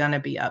 there's going to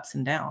be ups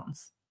and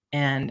downs.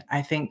 And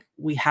I think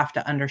we have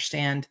to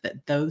understand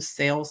that those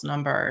sales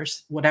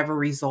numbers, whatever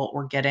result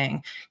we're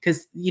getting,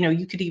 because,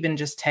 you could even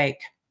just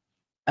take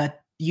a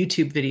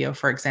YouTube video,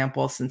 for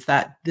example, since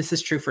that this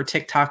is true for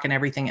TikTok and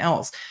everything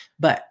else.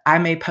 But I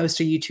may post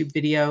a YouTube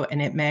video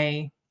and it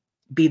may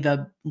be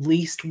the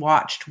least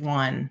watched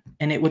one,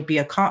 and it would be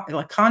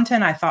like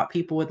content I thought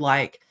people would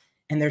like,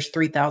 and there's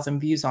 3,000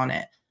 views on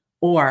it.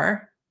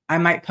 Or I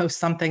might post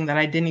something that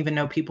I didn't even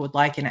know people would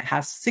like, and it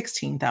has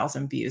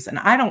 16,000 views. And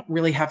I don't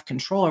really have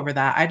control over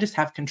that. I just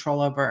have control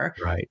over,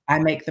 Right. I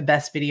make the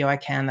best video I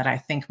can that I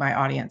think my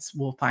audience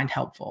will find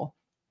helpful.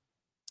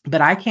 But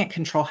I can't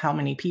control how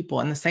many people,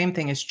 and the same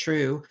thing is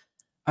true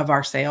of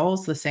our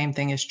sales. The same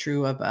thing is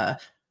true of a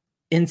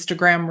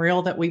Instagram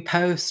reel that we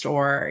post,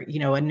 or,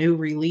 a new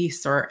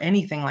release or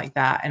anything like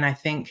that. And I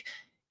think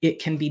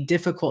it can be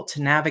difficult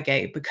to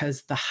navigate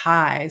because the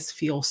highs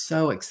feel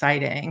so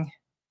exciting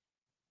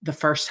the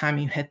first time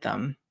you hit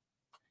them.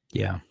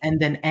 Yeah.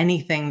 And then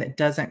anything that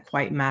doesn't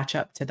quite match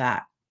up to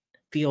that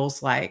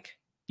feels like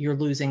you're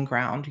losing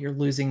ground, you're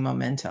losing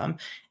momentum.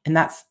 And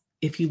that's,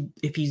 if you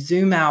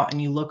zoom out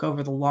and you look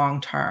over the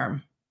long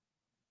term,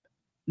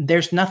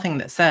 there's nothing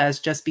that says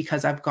just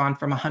because I've gone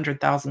from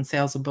 100,000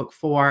 sales of book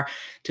 4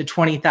 to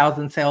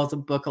 20,000 sales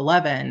of book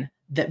 11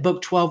 that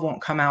book 12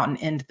 won't come out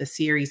and end the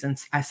series and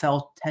I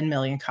sell 10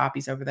 million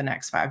copies over the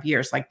next 5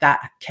 years. Like,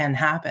 that can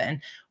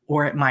happen,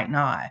 or it might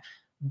not.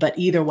 But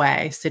either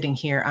way, sitting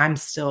here, I'm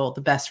still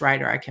the best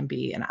writer I can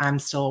be, and I'm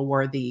still a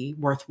worthy,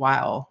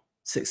 worthwhile,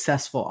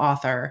 successful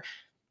author,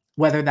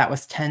 whether that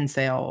was 10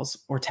 sales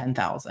or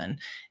 10,000.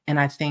 And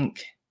I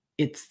think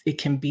it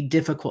can be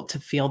difficult to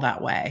feel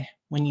that way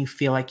when you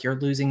feel like you're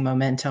losing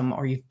momentum,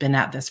 or you've been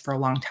at this for a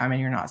long time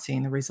and you're not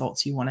seeing the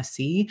results you want to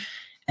see.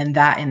 And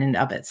that in and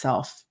of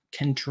itself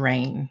can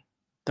drain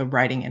the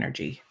writing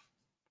energy.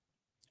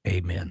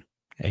 Amen.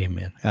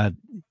 Amen.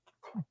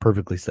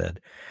 Perfectly said.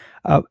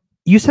 Uh,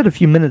 you said a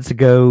few minutes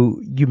ago,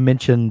 you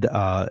mentioned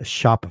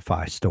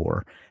Shopify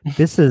store.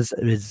 This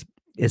is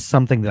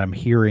something that I'm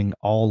hearing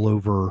all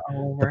over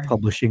All the over.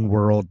 publishing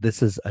world.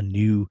 This is a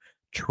new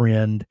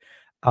trend.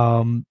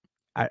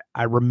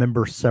 I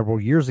remember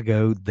several years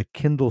ago, the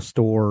Kindle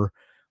store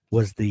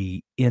was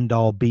the end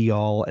all be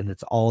all, and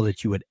it's all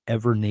that you would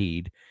ever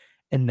need.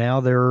 And now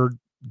there are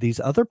these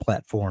other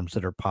platforms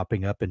that are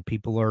popping up, and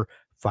people are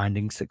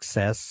finding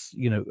success,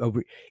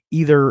 over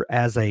either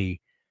as a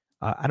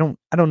I don't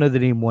know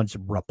that anyone's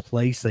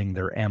replacing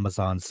their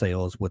Amazon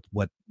sales with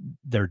what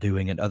they're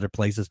doing in other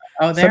places.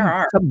 Oh, there Some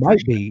are, some for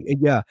might sure. be,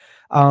 yeah.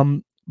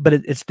 But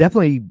it's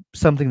definitely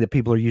something that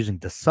people are using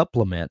to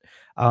supplement.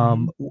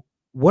 Mhm.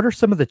 What are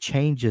some of the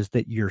changes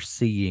that you're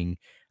seeing,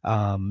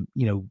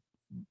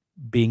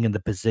 being in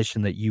the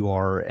position that you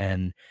are,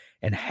 and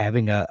and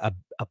having a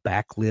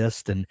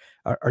backlist? And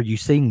are you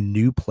seeing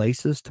new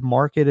places to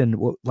market? And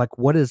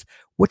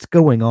what's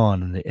going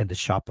on in the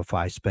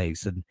Shopify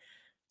space? And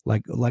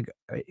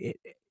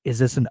is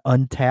this an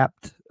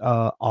untapped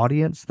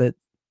audience that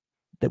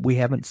we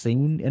haven't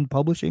seen in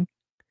publishing?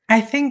 I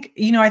think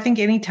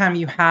anytime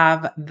you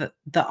have the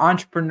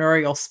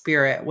entrepreneurial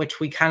spirit, which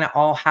we kind of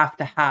all have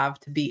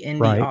to be indie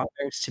Right,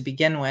 authors to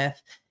begin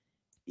with,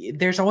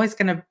 there's always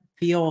going to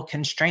feel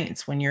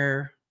constraints when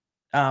you're,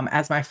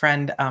 as my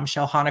friend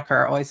Shel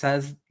Honecker always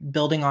says,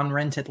 building on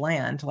rented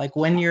land. Like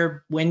when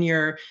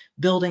you're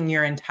building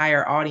your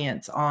entire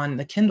audience on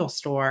the Kindle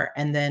store,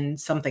 and then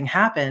something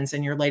happens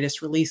and your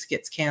latest release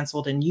gets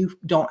canceled, and you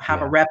don't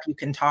have a yeah, rep you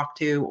can talk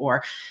to,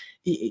 or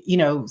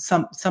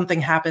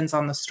something happens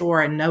on the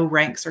store and no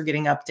ranks are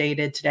getting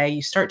updated today,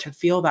 you start to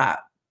feel that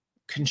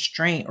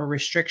constraint or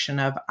restriction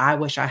of, I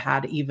wish I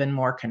had even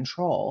more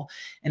control.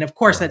 And of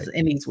course, as right,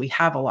 indies, we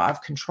have a lot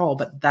of control,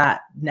 but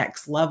that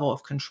next level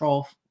of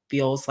control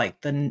feels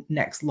like the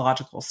next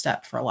logical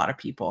step for a lot of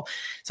people.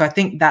 So I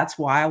think that's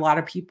why a lot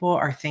of people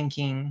are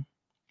thinking,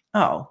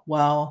 oh,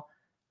 well,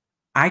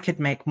 I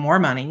could make more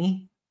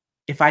money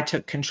if I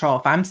took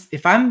control.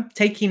 If I'm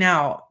taking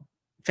out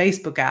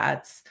Facebook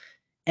ads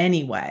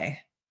anyway,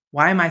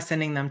 why am I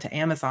sending them to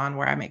Amazon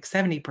where I make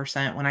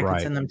 70% when I could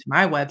right. send them to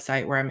my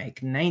website where I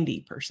make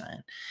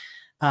 90%?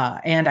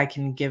 And I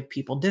can give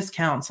people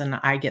discounts, and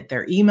I get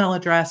their email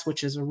address,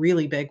 which is a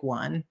really big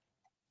one,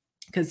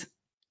 because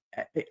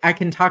I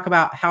can talk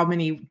about how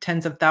many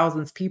tens of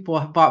thousands of people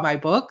have bought my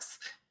books.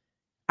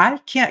 I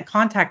can't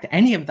contact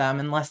any of them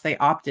unless they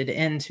opted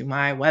into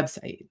my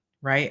website,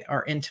 right?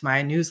 Or into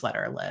my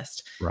newsletter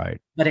list. Right.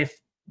 But if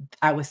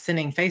I was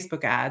sending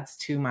Facebook ads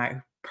to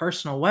my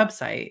personal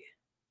website,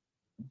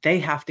 they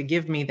have to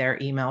give me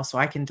their email so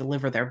I can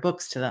deliver their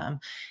books to them.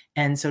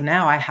 And so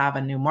now I have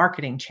a new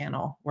marketing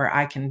channel where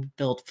I can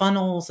build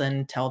funnels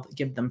and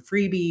give them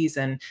freebies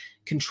and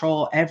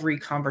control every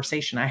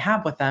conversation I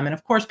have with them. And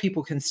of course,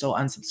 people can still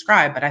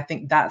unsubscribe, but I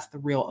think that's the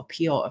real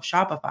appeal of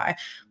Shopify.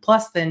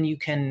 Plus, then you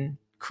can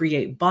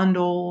create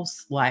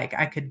bundles. Like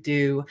I could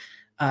do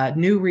a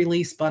new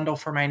release bundle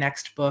for my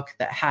next book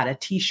that had a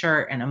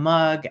t-shirt and a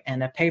mug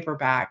and a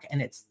paperback,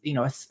 and it's,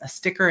 a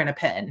sticker and a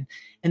pen.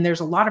 And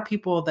there's a lot of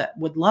people that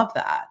would love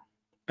that,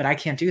 but I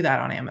can't do that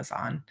on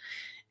Amazon.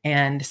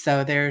 And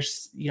so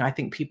there's, I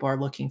think people are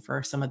looking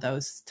for some of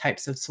those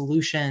types of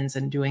solutions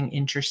and doing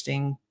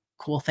interesting,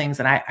 cool things.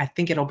 And I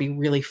think it'll be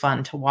really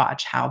fun to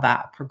watch how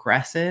that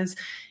progresses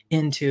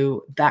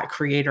into that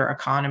creator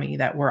economy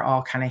that we're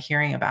all kind of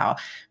hearing about,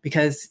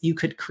 because you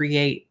could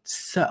create,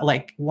 so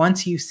like,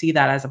 once you see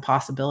that as a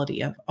possibility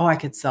of, oh, I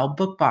could sell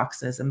book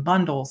boxes and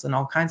bundles and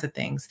all kinds of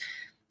things,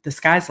 the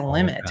sky's the All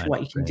limit to kinds what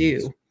of you can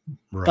things. do.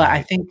 But I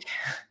Right. think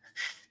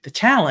the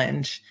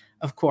challenge,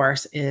 of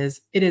course, is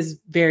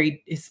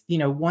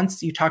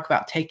once you talk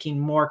about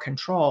taking more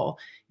control,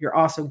 you're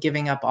also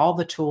giving up all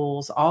the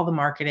tools, all the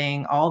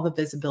marketing, all the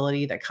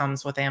visibility that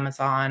comes with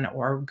Amazon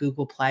or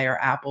Google Play or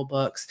Apple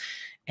Books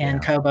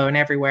and Yeah. Kobo and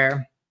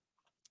everywhere.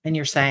 And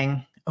you're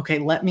saying, okay,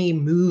 let me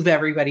move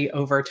everybody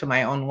over to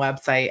my own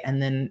website,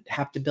 and then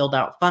have to build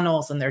out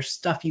funnels. And there's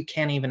stuff you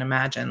can't even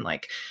imagine,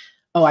 like,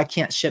 oh, I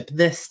can't ship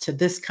this to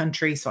this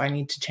country, so I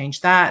need to change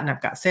that. And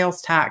I've got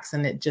sales tax.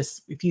 And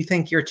if you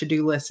think your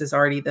to-do list is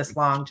already this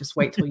long, just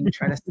wait till you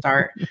try to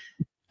start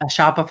a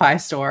Shopify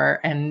store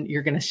and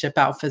you're going to ship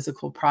out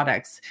physical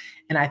products.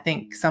 And I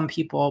think some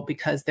people,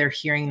 because they're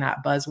hearing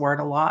that buzzword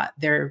a lot,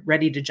 they're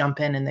ready to jump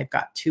in and they've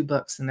got 2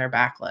 books in their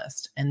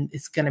backlist. And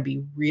it's going to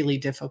be really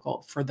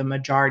difficult for the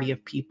majority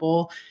of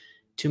people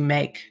to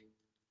make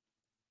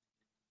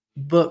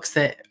books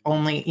that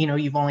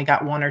you've only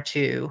got 1 or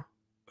 2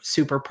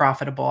 super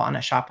profitable on a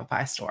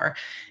Shopify store.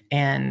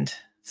 And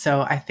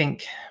so I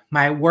think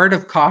my word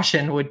of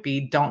caution would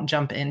be, don't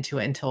jump into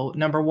it until,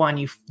 number one,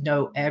 you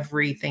know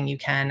everything you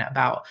can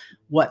about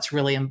what's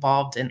really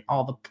involved in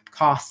all the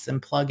costs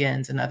and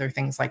plugins and other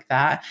things like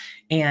that.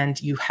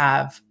 And you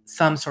have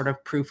some sort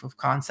of proof of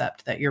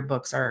concept that your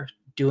books are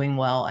doing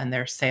well and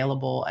they're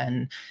saleable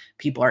and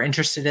people are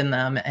interested in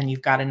them, and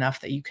you've got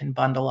enough that you can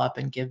bundle up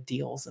and give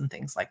deals and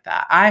things like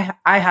that.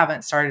 I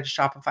haven't started a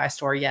Shopify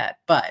store yet,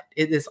 but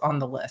it is on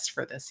the list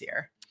for this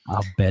year.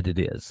 I'll bet it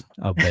is.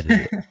 I'll bet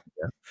it is.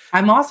 Yeah.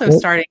 I'm also Well,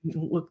 starting,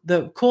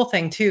 the cool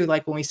thing too,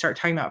 like when we start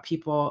talking about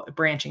people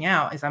branching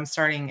out, is I'm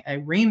starting a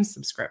Ream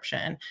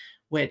subscription,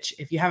 which,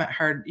 if you haven't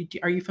heard,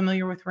 are you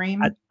familiar with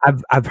Ream?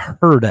 I've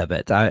heard of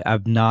it.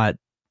 I've not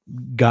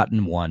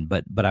gotten one,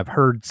 but I've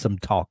heard some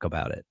talk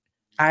about it.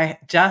 I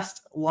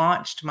just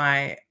launched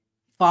my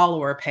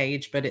follower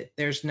page, but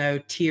there's no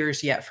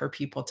tiers yet for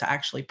people to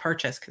actually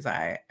purchase, because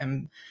I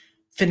am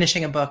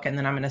finishing a book and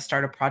then I'm going to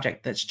start a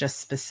project that's just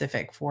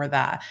specific for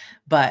that.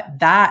 But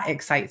that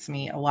excites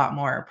me a lot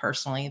more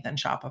personally than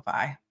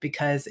Shopify,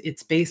 because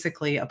it's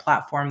basically a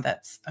platform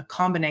that's a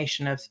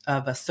combination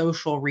of a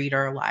social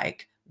reader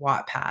like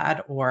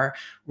Wattpad or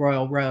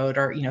Royal Road,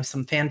 or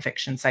some fan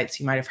fiction sites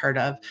you might have heard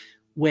of,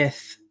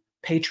 with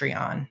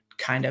Patreon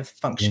kind of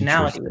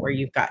functionality, where Interesting.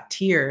 you've got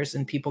tiers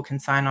and people can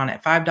sign on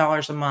at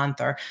 $5 a month,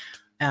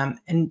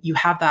 And you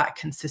have that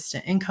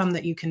consistent income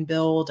that you can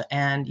build,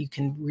 and you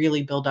can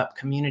really build up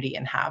community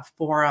and have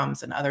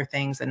forums and other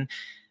things. And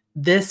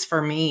this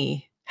for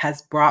me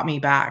has brought me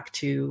back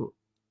to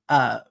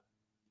a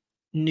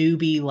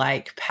newbie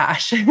like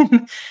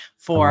passion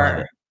I love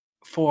it.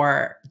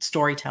 for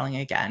storytelling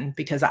again,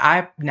 because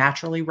I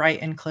naturally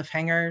write in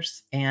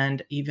cliffhangers,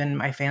 and even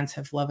my fans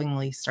have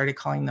lovingly started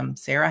calling them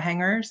Sarra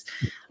hangers,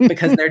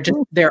 because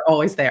they're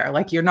always there.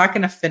 Like, you're not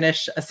going to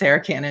finish a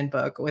Sarah Cannon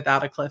book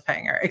without a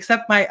cliffhanger,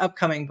 except my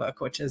upcoming book,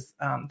 which is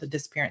The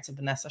Disappearance of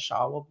Vanessa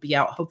Shaw, will be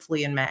out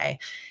hopefully in May.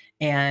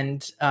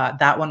 And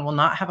that one will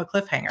not have a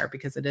cliffhanger,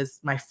 because it is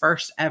my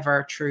first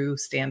ever true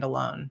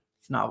standalone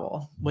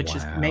novel, which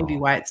is maybe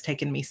Wow. why it's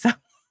taken me so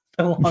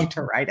long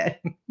to write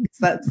it.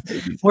 That's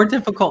more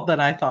difficult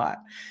than I thought.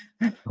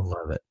 I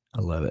love it.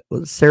 I love it.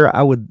 Well, Sarah,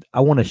 I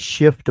want to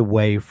shift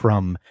away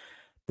from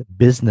the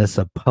business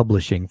of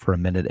publishing for a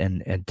minute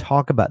and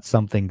talk about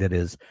something that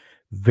is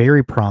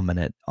very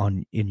prominent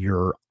in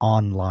your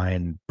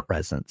online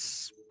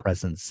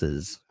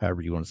presences,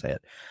 however you want to say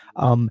it.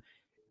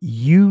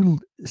 You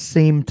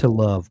seem to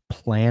love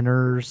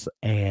planners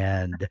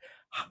and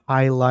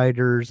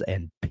highlighters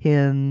and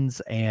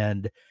pens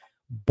and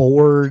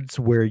boards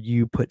where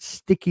you put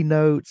sticky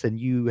notes, and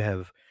you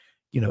have,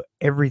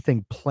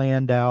 everything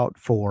planned out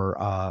for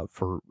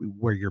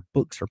where your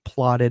books are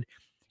plotted.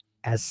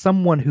 As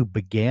someone who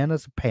began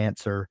as a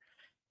pantser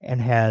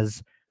and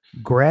has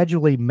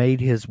gradually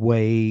made his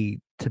way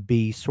to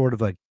be sort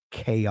of a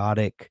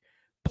chaotic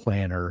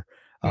planner,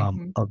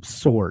 Mhm. of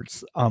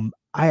sorts.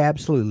 I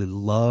absolutely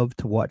love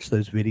to watch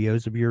those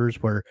videos of yours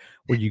where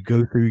you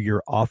go through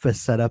your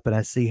office setup, and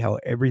I see how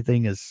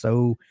everything is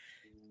so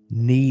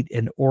neat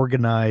and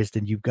organized,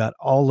 and you've got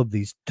all of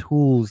these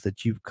tools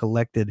that you've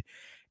collected.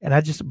 And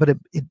but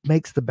it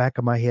makes the back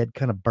of my head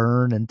kind of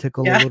burn and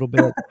tickle a Yeah. little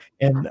bit.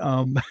 And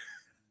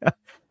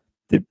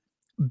the-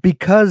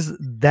 because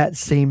that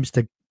seems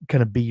to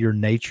kind of be your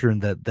nature,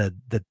 and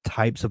the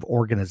types of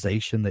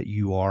organization that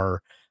you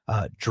are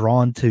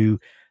drawn to.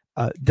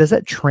 Does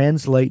that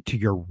translate to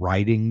your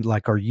writing?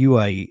 Like, are you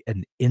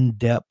an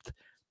in-depth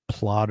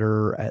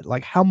plotter?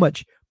 Like, how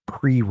much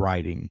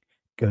pre-writing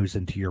goes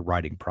into your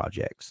writing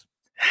projects?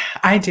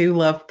 I do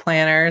love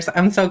planners.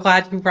 I'm so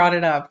glad you brought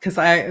it up, because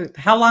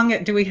how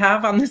long do we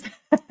have on this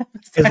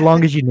As episode?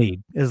 long as you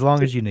need, as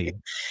long as you need.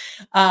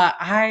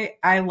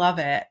 I love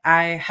it.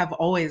 I have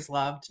always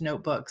loved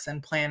notebooks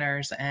and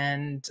planners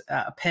and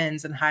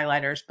pens and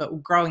highlighters.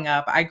 But growing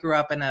up, I grew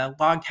up in a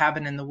log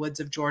cabin in the woods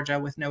of Georgia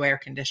with no air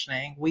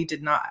conditioning. We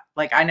did not,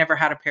 like, I never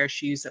had a pair of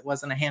shoes that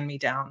wasn't a hand me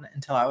down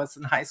until I was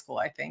in high school,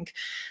 I think.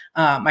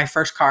 My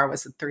first car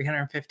was a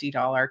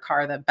 $350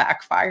 car that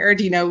backfired.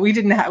 We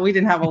didn't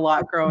have a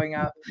lot growing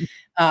up.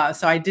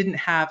 So I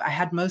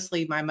had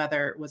mostly, my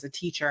mother was a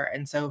teacher.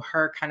 And so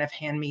her kind of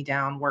hand me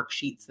down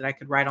worksheets that I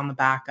could write on the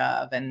back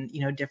of, and,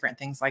 different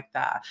things like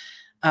that.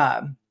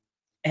 Um,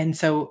 and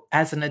so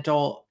as an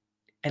adult,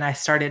 and I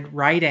started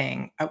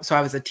writing. So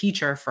I was a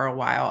teacher for a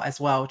while as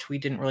well, which we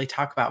didn't really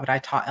talk about, but I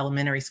taught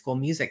elementary school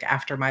music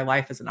after my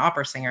life as an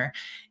opera singer.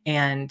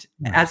 And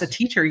as a Nice.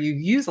 teacher, you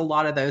use a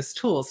lot of those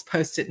tools,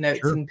 post-it notes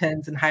Sure. and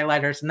pens and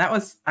highlighters. And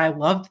I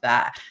loved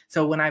that.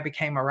 So when I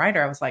became a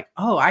writer, I was like,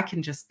 oh, I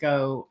can just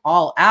go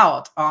all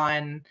out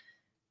on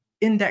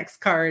index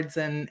cards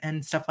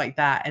and stuff like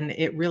that. And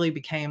it really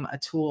became a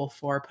tool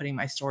for putting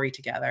my story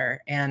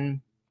together.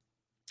 And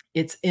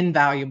it's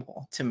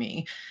invaluable to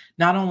me.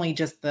 Not only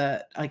just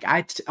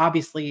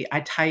obviously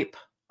I type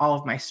all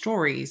of my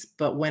stories,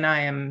 but when I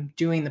am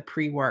doing the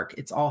pre-work,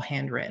 it's all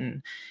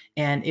handwritten,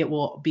 and it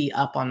will be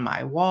up on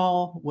my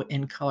wall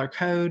in color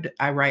code.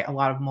 I write a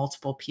lot of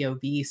multiple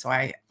POV, so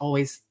I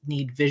always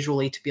need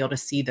visually to be able to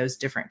see those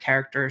different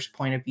characters'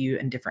 point of view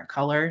in different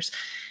colors.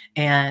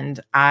 And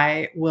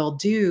I will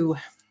do,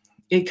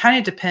 it kind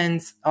of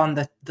depends on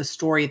the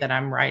story that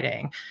I'm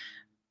writing,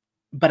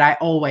 but I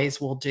always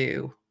will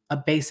do a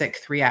basic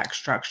 3-act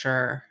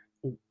structure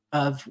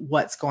of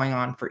what's going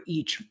on for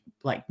each,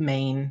 like,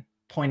 main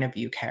point of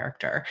view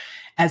character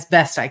as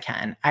best I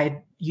can.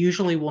 I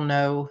usually will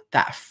know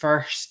that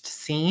first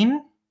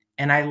scene,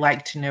 and I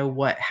like to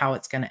know how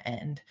it's going to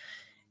end.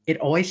 It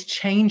always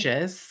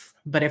changes,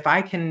 but if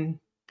I can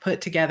put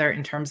together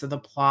in terms of the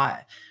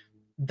plot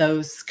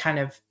those kind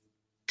of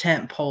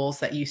tent poles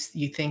that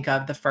you think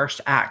of, the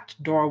first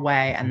act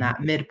doorway and Mhm.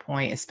 that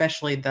midpoint,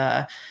 especially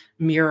the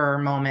mirror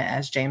moment,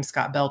 as James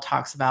Scott Bell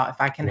talks about, if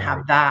I can Right.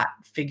 have that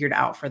figured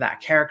out for that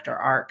character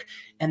arc,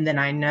 and then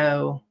I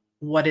know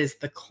what is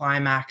the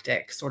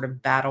climactic sort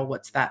of battle,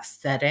 what's that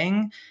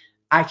setting,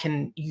 I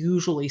can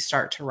usually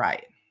start to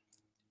write.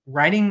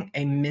 Writing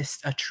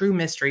a true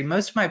mystery.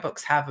 Most of my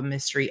books have a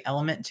mystery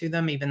element to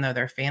them, even though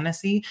they're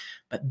fantasy,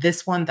 but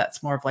this one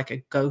that's more of like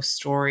a ghost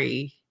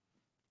story,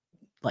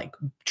 like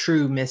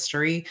true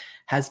mystery,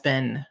 has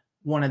been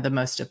one of the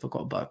most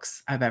difficult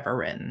books I've ever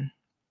written.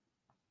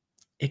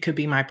 It could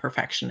be my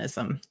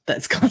perfectionism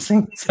that's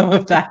causing some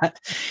of that,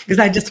 because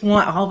I just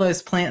want all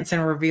those plants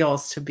and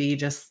reveals to be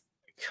just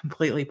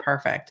completely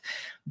perfect.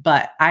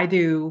 But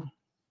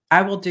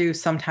I will do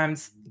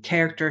sometimes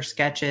character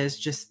sketches,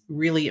 just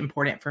really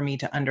important for me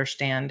to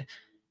understand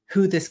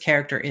who this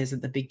character is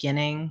at the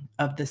beginning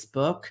of this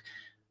book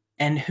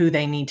and who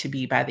they need to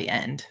be by the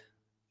end.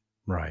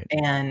 Right.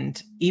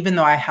 And even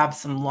though I have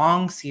some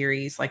long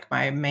series, like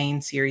my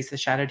main series, the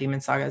Shadow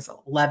Demon Saga, is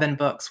 11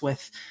 books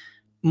with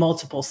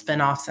multiple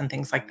spinoffs and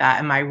things like that.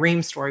 And my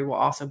Ream story will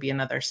also be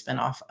another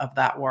spinoff of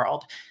that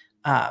world.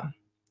 Um,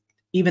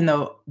 Even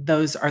though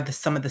those are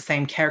some of the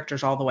same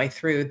characters all the way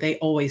through, they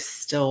always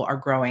still are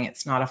growing.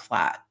 It's not a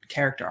flat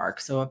character arc.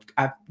 So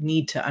I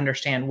need to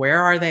understand,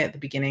 where are they at the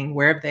beginning?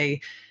 Where have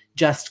they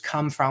just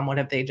come from? What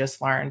have they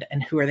just learned?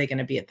 And who are they going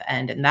to be at the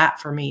end? And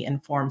that for me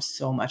informs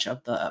so much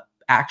of the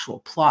actual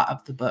plot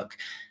of the book,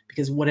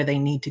 because what do they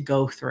need to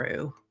go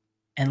through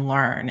and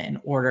learn in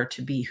order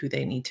to be who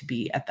they need to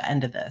be at the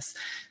end of this?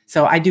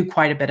 So I do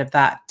quite a bit of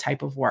that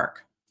type of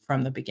work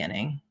from the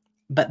beginning.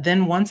 But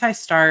then once I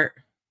start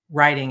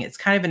writing, it's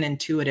kind of an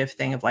intuitive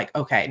thing of like,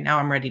 okay, now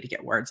I'm ready to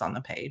get words on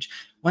the page.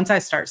 Once I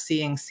start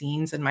seeing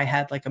scenes in my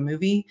head like a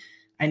movie,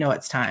 I know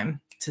it's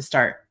time to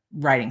start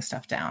writing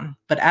stuff down.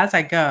 But as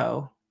I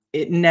go,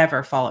 it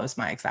never follows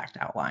my exact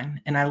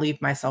outline, and I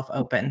leave myself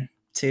open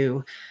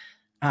to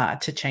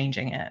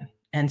changing it.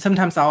 And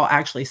sometimes I'll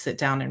actually sit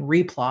down and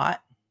replot,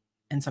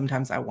 and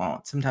sometimes I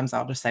won't. Sometimes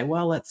I'll just say,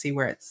 well, let's see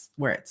where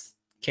it's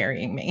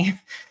carrying me.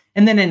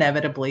 And then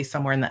inevitably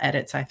somewhere in the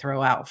edits, I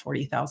throw out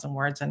 40,000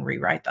 words and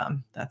rewrite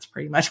them. That's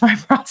pretty much my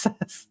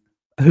process.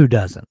 Who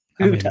doesn't?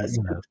 I Who mean, does?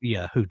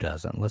 yeah, who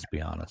doesn't? Let's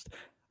be honest.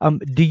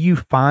 Do you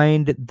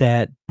find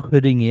that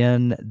putting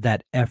in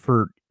that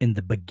effort in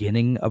the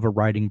beginning of a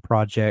writing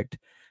project,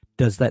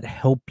 does that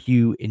help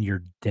you in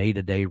your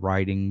day-to-day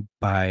writing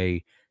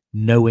by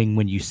knowing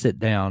when you sit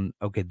down,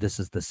 okay, this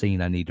is the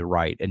scene I need to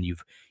write, and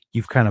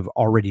you've kind of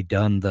already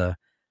done the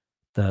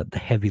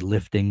heavy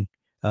lifting,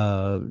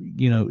 so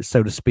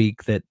to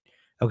speak, that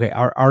okay,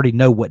 I already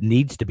know what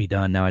needs to be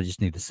done. Now I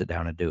just need to sit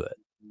down and do it.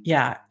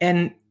 Yeah.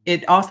 And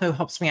it also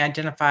helps me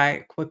identify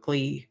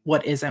quickly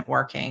what isn't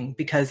working,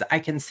 because I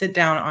can sit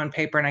down on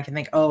paper and I can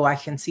think, oh, I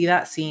can see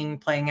that scene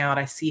playing out.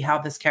 I see how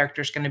this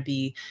character is going to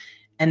be.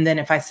 And then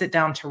if I sit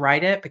down to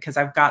write it, because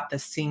I've got the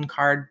scene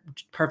card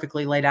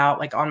perfectly laid out,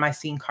 like on my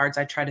scene cards,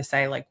 I try to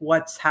say like,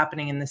 what's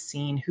happening in this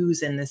scene?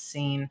 Who's in this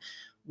scene?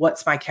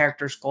 What's my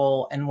character's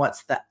goal? And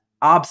what's the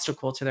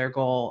obstacle to their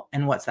goal?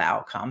 And what's the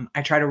outcome?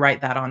 I try to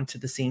write that onto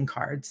the scene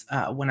cards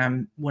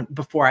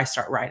before I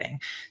start writing.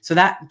 So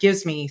that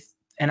gives me,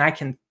 and I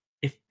can,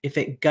 if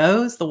it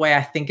goes the way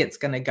I think it's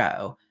going to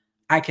go,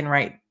 I can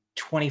write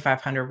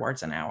 2,500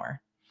 words an hour.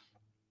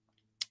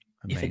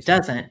 Amazing. If it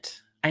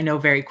doesn't, I know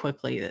very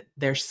quickly that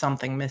there's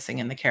something missing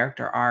in the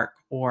character arc,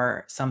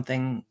 or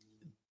something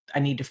I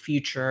need to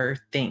future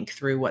think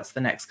through what's the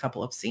next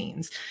couple of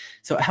scenes.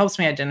 So it helps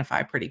me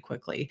identify pretty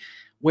quickly.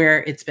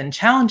 Where it's been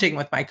challenging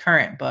with my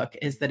current book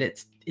is that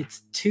it's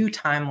 2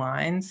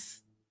 timelines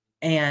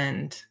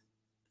and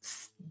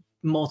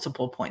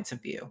multiple points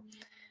of view.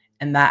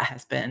 And that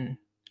has been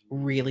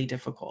really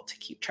difficult to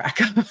keep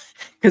track of,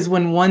 because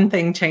when one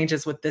thing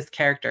changes with this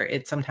character,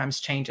 it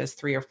sometimes changes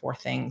 3 or 4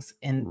 things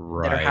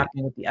that are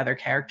happening with the other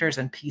characters,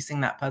 and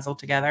piecing that puzzle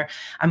together.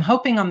 I'm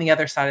hoping on the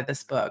other side of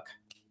this book,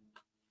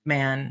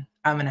 man,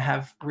 I'm going to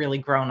have really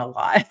grown a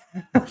lot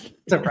as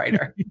a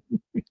writer.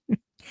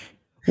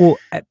 Well,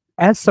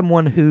 as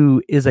someone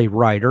who is a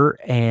writer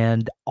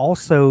and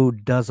also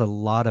does a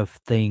lot of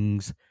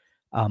things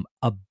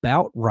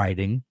about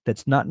writing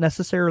that's not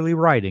necessarily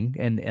writing,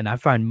 and I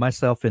find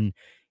myself in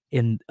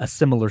a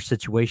similar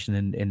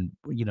situation in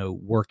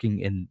working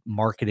in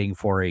marketing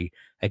for a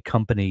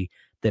company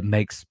that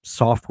makes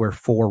software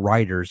for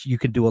writers. You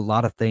can do a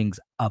lot of things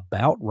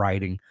about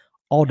writing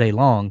all day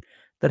long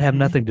that have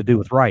nothing to do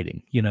with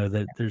writing.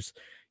 That there's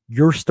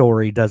your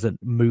story doesn't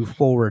move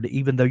forward,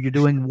 even though you're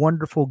doing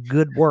wonderful,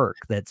 good work.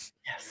 That's,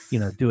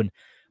 Yes. doing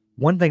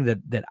one thing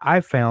that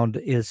I found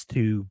is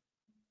to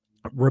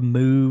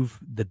remove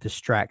the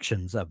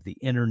distractions of the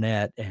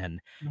internet and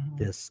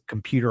this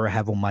computer I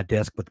have on my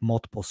desk with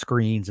multiple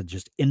screens and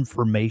just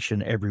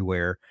information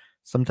everywhere.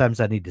 Sometimes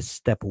I need to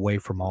step away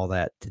from all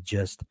that to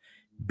just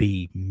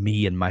be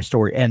me and my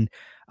story. And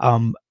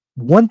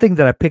one thing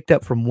that I picked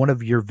up from one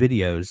of your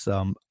videos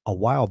a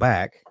while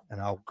back, and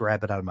I'll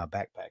grab it out of my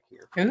backpack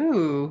here,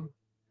 Ooh.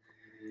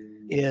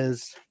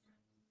 is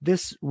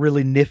this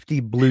really nifty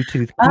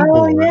Bluetooth Oh,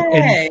 keyboard.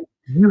 And yay.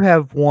 you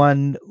have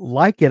one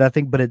like it, I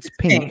think, but it's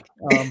pink.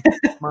 Pink.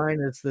 Mine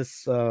is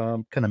this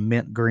kind of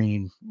mint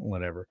green,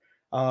 whatever.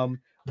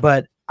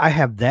 But I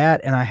have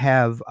that, and I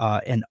have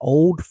an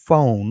old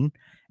phone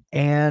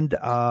and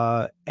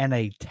a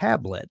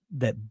tablet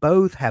that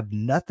both have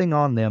nothing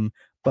on them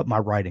but my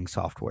writing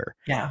software.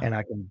 Yeah. And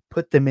I can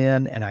put them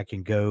in, and I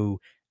can go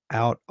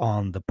out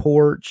on the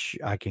porch.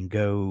 I can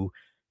go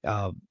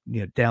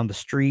down the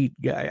street.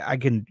 I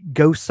can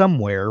go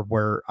somewhere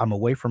where I'm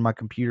away from my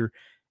computer,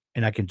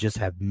 and I can just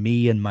have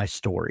me and my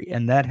story.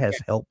 And that has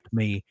helped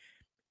me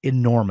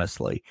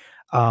enormously.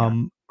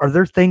 Are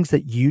there things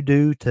that you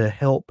do to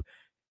help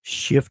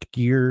shift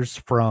gears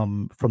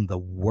from the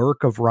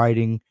work of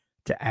writing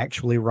to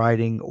actually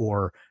writing,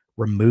 or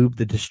remove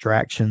the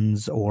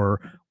distractions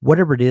or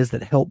whatever it is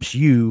that helps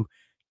you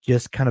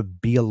just kind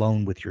of be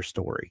alone with your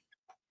story?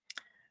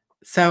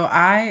 So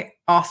I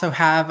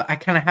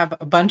kind of have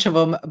a bunch of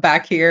them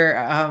back here.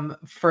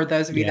 For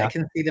those of you Yeah. that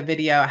can see the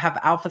video, I have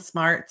Alpha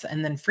Smarts,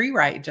 and then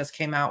Freewrite just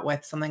came out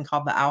with something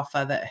called the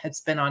Alpha that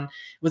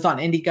was on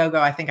Indiegogo.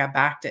 I think I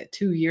backed it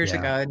 2 years Yeah.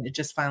 ago, and it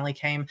just finally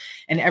came.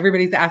 And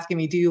everybody's asking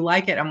me, "Do you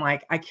like it?" I'm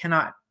like, I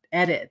cannot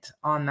edit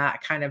on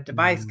that kind of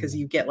device because Mm,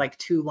 you get like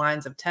 2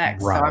 lines of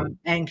text. So right. I'm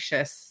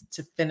anxious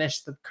to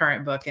finish the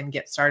current book and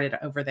get started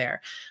over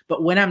there.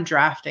 But when I'm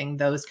drafting,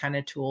 those kind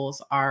of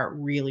tools are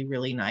really,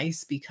 really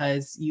nice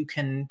because you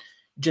can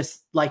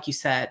just, like you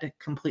said,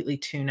 completely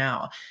tune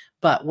out.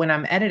 But when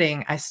I'm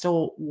editing, I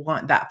still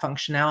want that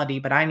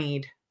functionality, but I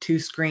need two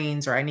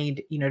screens, or I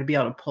need, to be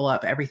able to pull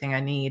up everything I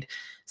need.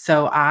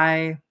 So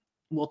I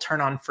will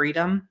turn on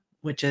Freedom,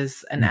 which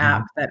is an Mhm.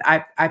 app that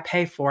I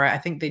pay for it. I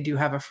think they do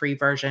have a free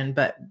version,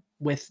 but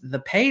with the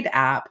paid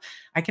app,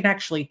 I can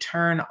actually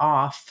turn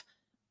off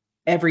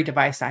every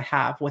device I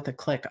have with a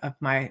click of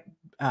my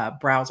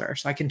browser.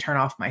 So I can turn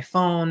off my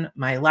phone,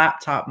 my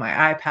laptop,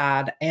 my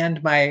iPad,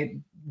 and my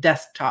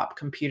desktop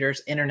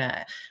computer's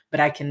internet, but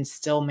I can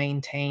still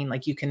maintain,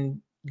 like, you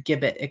can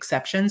give it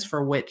exceptions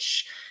for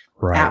which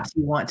Right. apps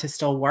you want to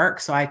still work.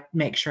 So I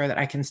make sure that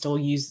I can still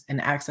use and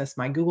access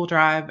my Google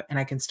Drive, and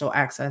I can still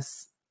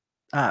access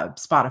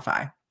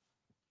Spotify.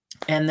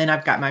 And then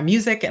I've got my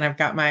music, and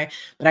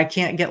but I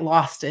can't get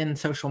lost in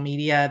social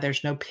media.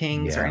 There's no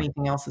pings or Yeah.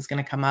 anything else that's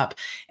going to come up,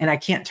 and I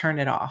can't turn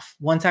it off.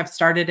 Once I've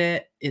started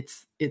it,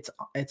 it's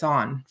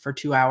on for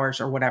 2 hours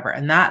or whatever.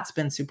 And that's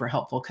been super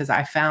helpful because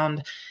I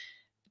found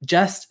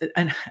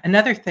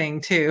another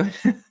thing too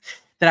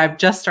that I've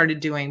just started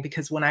doing,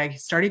 because when I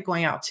started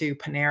going out to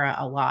Panera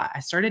a lot,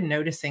 I started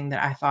noticing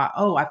that I thought,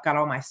 "Oh, I've got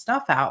all my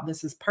stuff out.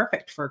 This is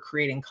perfect for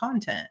creating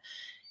content."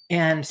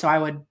 And so I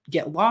would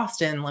get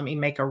lost in, let me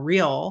make a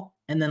reel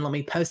and then let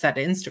me post that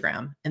to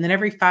Instagram. And then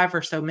every 5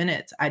 or so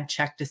minutes, I'd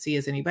check to see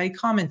has anybody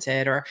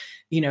commented, or,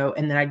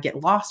 and then I'd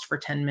get lost for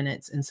 10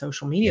 minutes in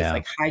social media. It's Yeah.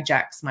 like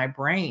hijacks my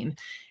brain.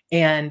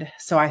 And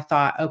so I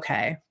thought,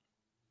 okay,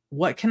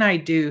 what can I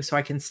do so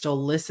I can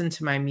still listen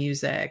to my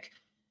music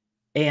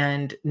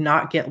and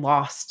not get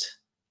lost,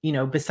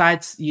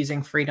 besides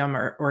using Freedom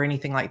or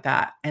anything like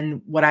that.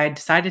 And what I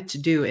decided to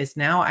do is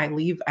now I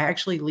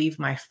actually leave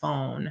my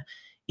phone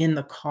in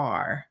the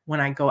car when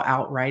I go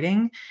out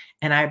riding.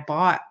 And I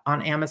bought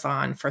on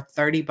Amazon for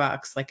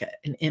 $30 like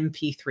an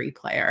MP3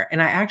 player.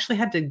 And I actually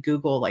had to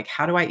Google, like,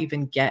 how do I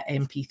even get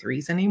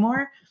MP3s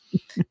anymore?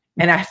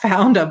 And I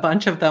found a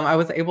bunch of them. I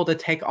was able to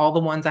take all the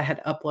ones I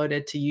had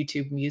uploaded to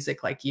YouTube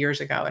Music like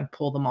years ago and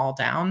pull them all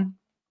down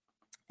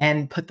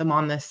and put them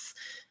on this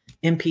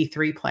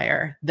MP3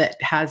 player that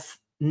has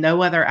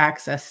no other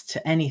access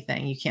to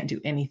anything. You can't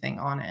do anything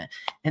on it.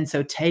 And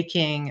so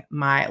taking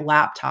my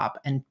laptop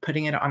and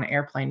putting it on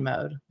airplane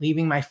mode,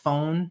 leaving my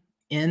phone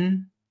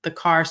in the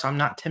car so I'm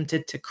not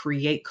tempted to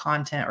create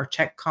content or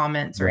check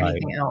comments or Right.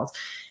 anything else,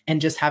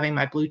 and just having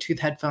my Bluetooth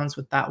headphones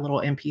with that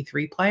little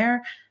MP3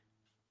 player,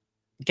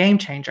 game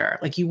changer.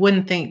 Like, you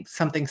wouldn't think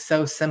something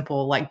so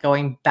simple like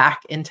going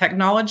back in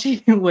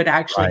technology would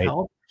actually Right.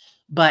 help,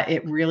 but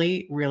it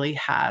really, really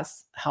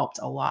has helped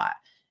a lot.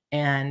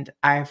 And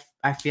I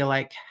feel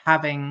like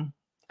I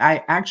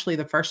actually,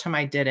 the first time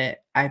I did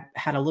it, I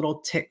had a little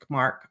tick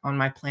mark on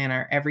my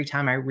planner every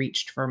time I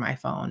reached for my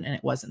phone and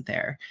it wasn't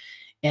there.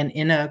 And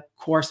in a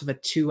course of a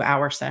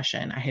 2-hour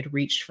session, I had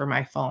reached for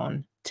my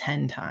phone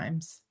 10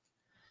 times.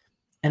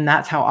 And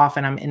that's how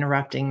often I'm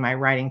interrupting my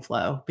writing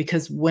flow,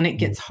 because when it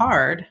gets Mhm.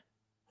 hard,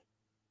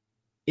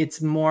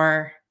 it's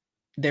more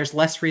there's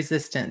less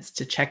resistance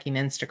to checking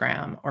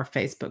Instagram or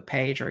Facebook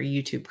page or a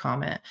YouTube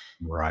comment.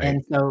 Right.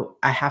 And so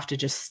I have to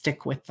just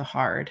stick with the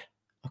hard.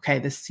 Okay,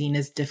 this scene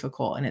is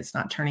difficult and it's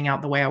not turning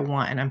out the way I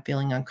want and I'm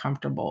feeling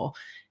uncomfortable.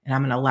 And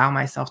I'm going to allow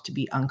myself to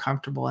be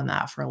uncomfortable in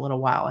that for a little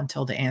while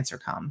until the answer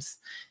comes.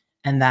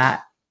 And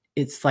that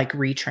it's like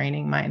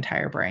retraining my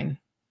entire brain.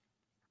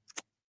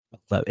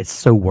 But it's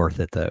so worth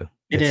it though.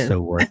 It It's is.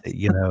 so worth it,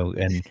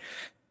 and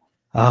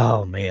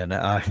oh man,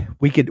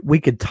 we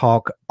could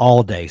talk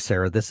all day,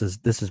 Sarah. This has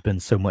been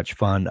so much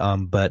fun.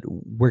 But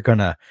we're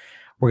gonna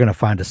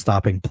find a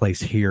stopping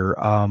place here.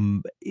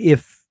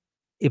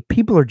 If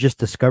people are just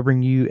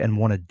discovering you and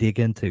want to dig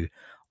into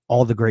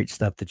all the great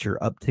stuff that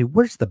you're up to,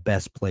 where's the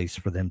best place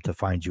for them to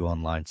find you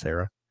online,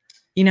 Sarah?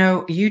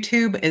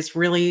 YouTube is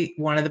really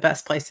one of the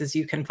best places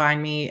you can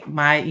find me.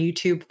 My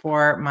YouTube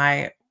for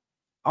my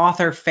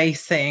author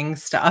facing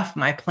stuff,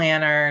 my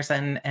planners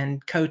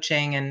and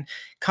coaching and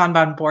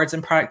Kanban boards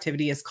and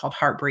productivity, is called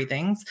Heart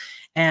Breathings.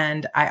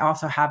 And I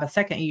also have a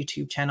second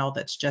YouTube channel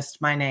that's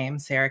just my name,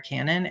 Sarah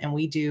Cannon. And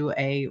we do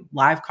a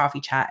live coffee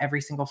chat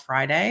every single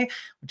Friday,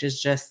 which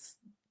is just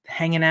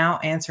hanging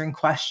out, answering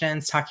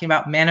questions, talking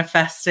about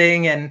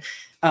manifesting and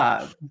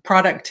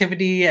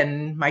productivity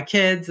and my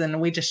kids.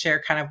 And we just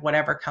share kind of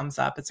whatever comes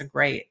up. It's a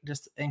great,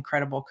 just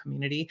incredible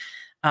community.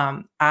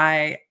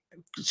 I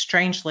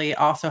strangely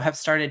also have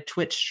started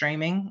Twitch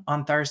streaming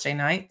on Thursday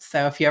nights.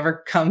 So if you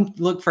ever come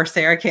look for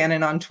Sarah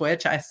Cannon on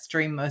Twitch, I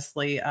stream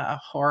mostly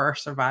horror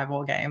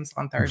survival games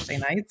on Thursday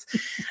nights.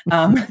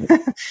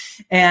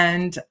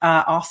 And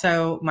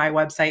also my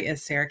website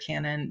is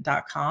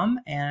sarahcannon.com.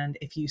 And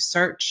if you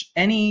search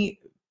any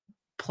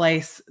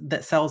place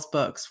that sells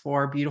books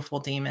for beautiful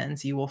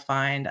demons, you will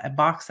find a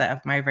box set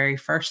of my very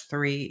first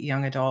 3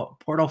 young adult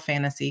Portal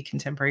Fantasy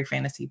contemporary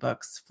fantasy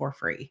books for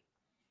free.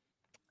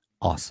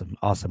 Awesome.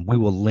 Awesome. We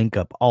will link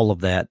up all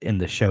of that in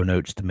the show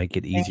notes to make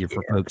it easier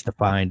for folks to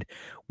find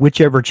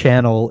whichever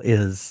channel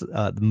is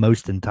the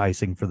most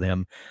enticing for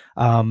them.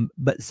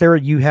 But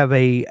Sarah, you have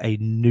a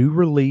new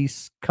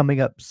release coming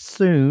up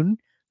soon.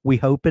 We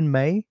hope in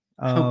May.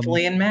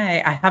 Hopefully in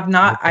May. I have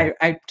not, okay.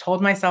 I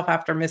told myself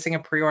after missing a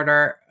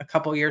pre-order a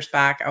couple years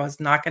back, I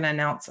was not going to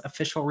announce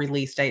official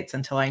release dates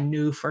until I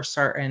knew for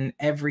certain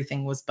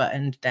everything was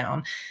buttoned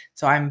down.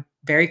 So I'm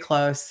very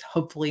close,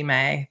 hopefully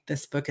May.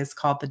 This book is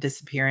called The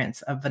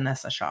Disappearance of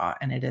Vanessa Shaw,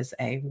 and it is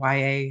a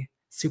YA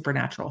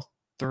supernatural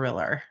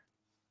thriller.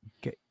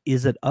 Okay.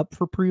 Is it up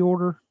for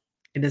pre-order?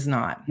 It is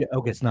not. Yeah,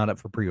 okay, it's not up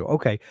for pre-order.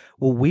 Okay.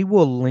 Well, we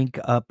will link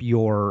up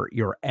your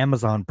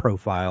Amazon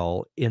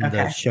profile in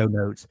the show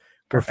notes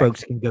where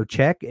folks can go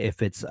check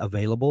if it's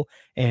available.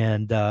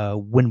 And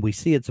when we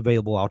see it's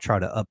available, I'll try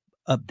to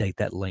update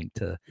that link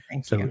to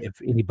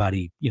if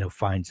anybody,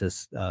 finds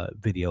this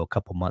video a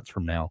couple months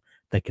from now,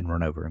 they can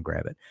run over and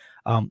grab it.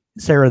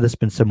 Sarah, this has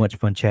been so much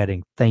fun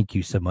chatting. Thank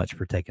you so much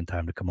for taking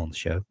time to come on the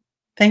show.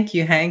 Thank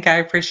you, Hank. I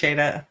appreciate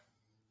it.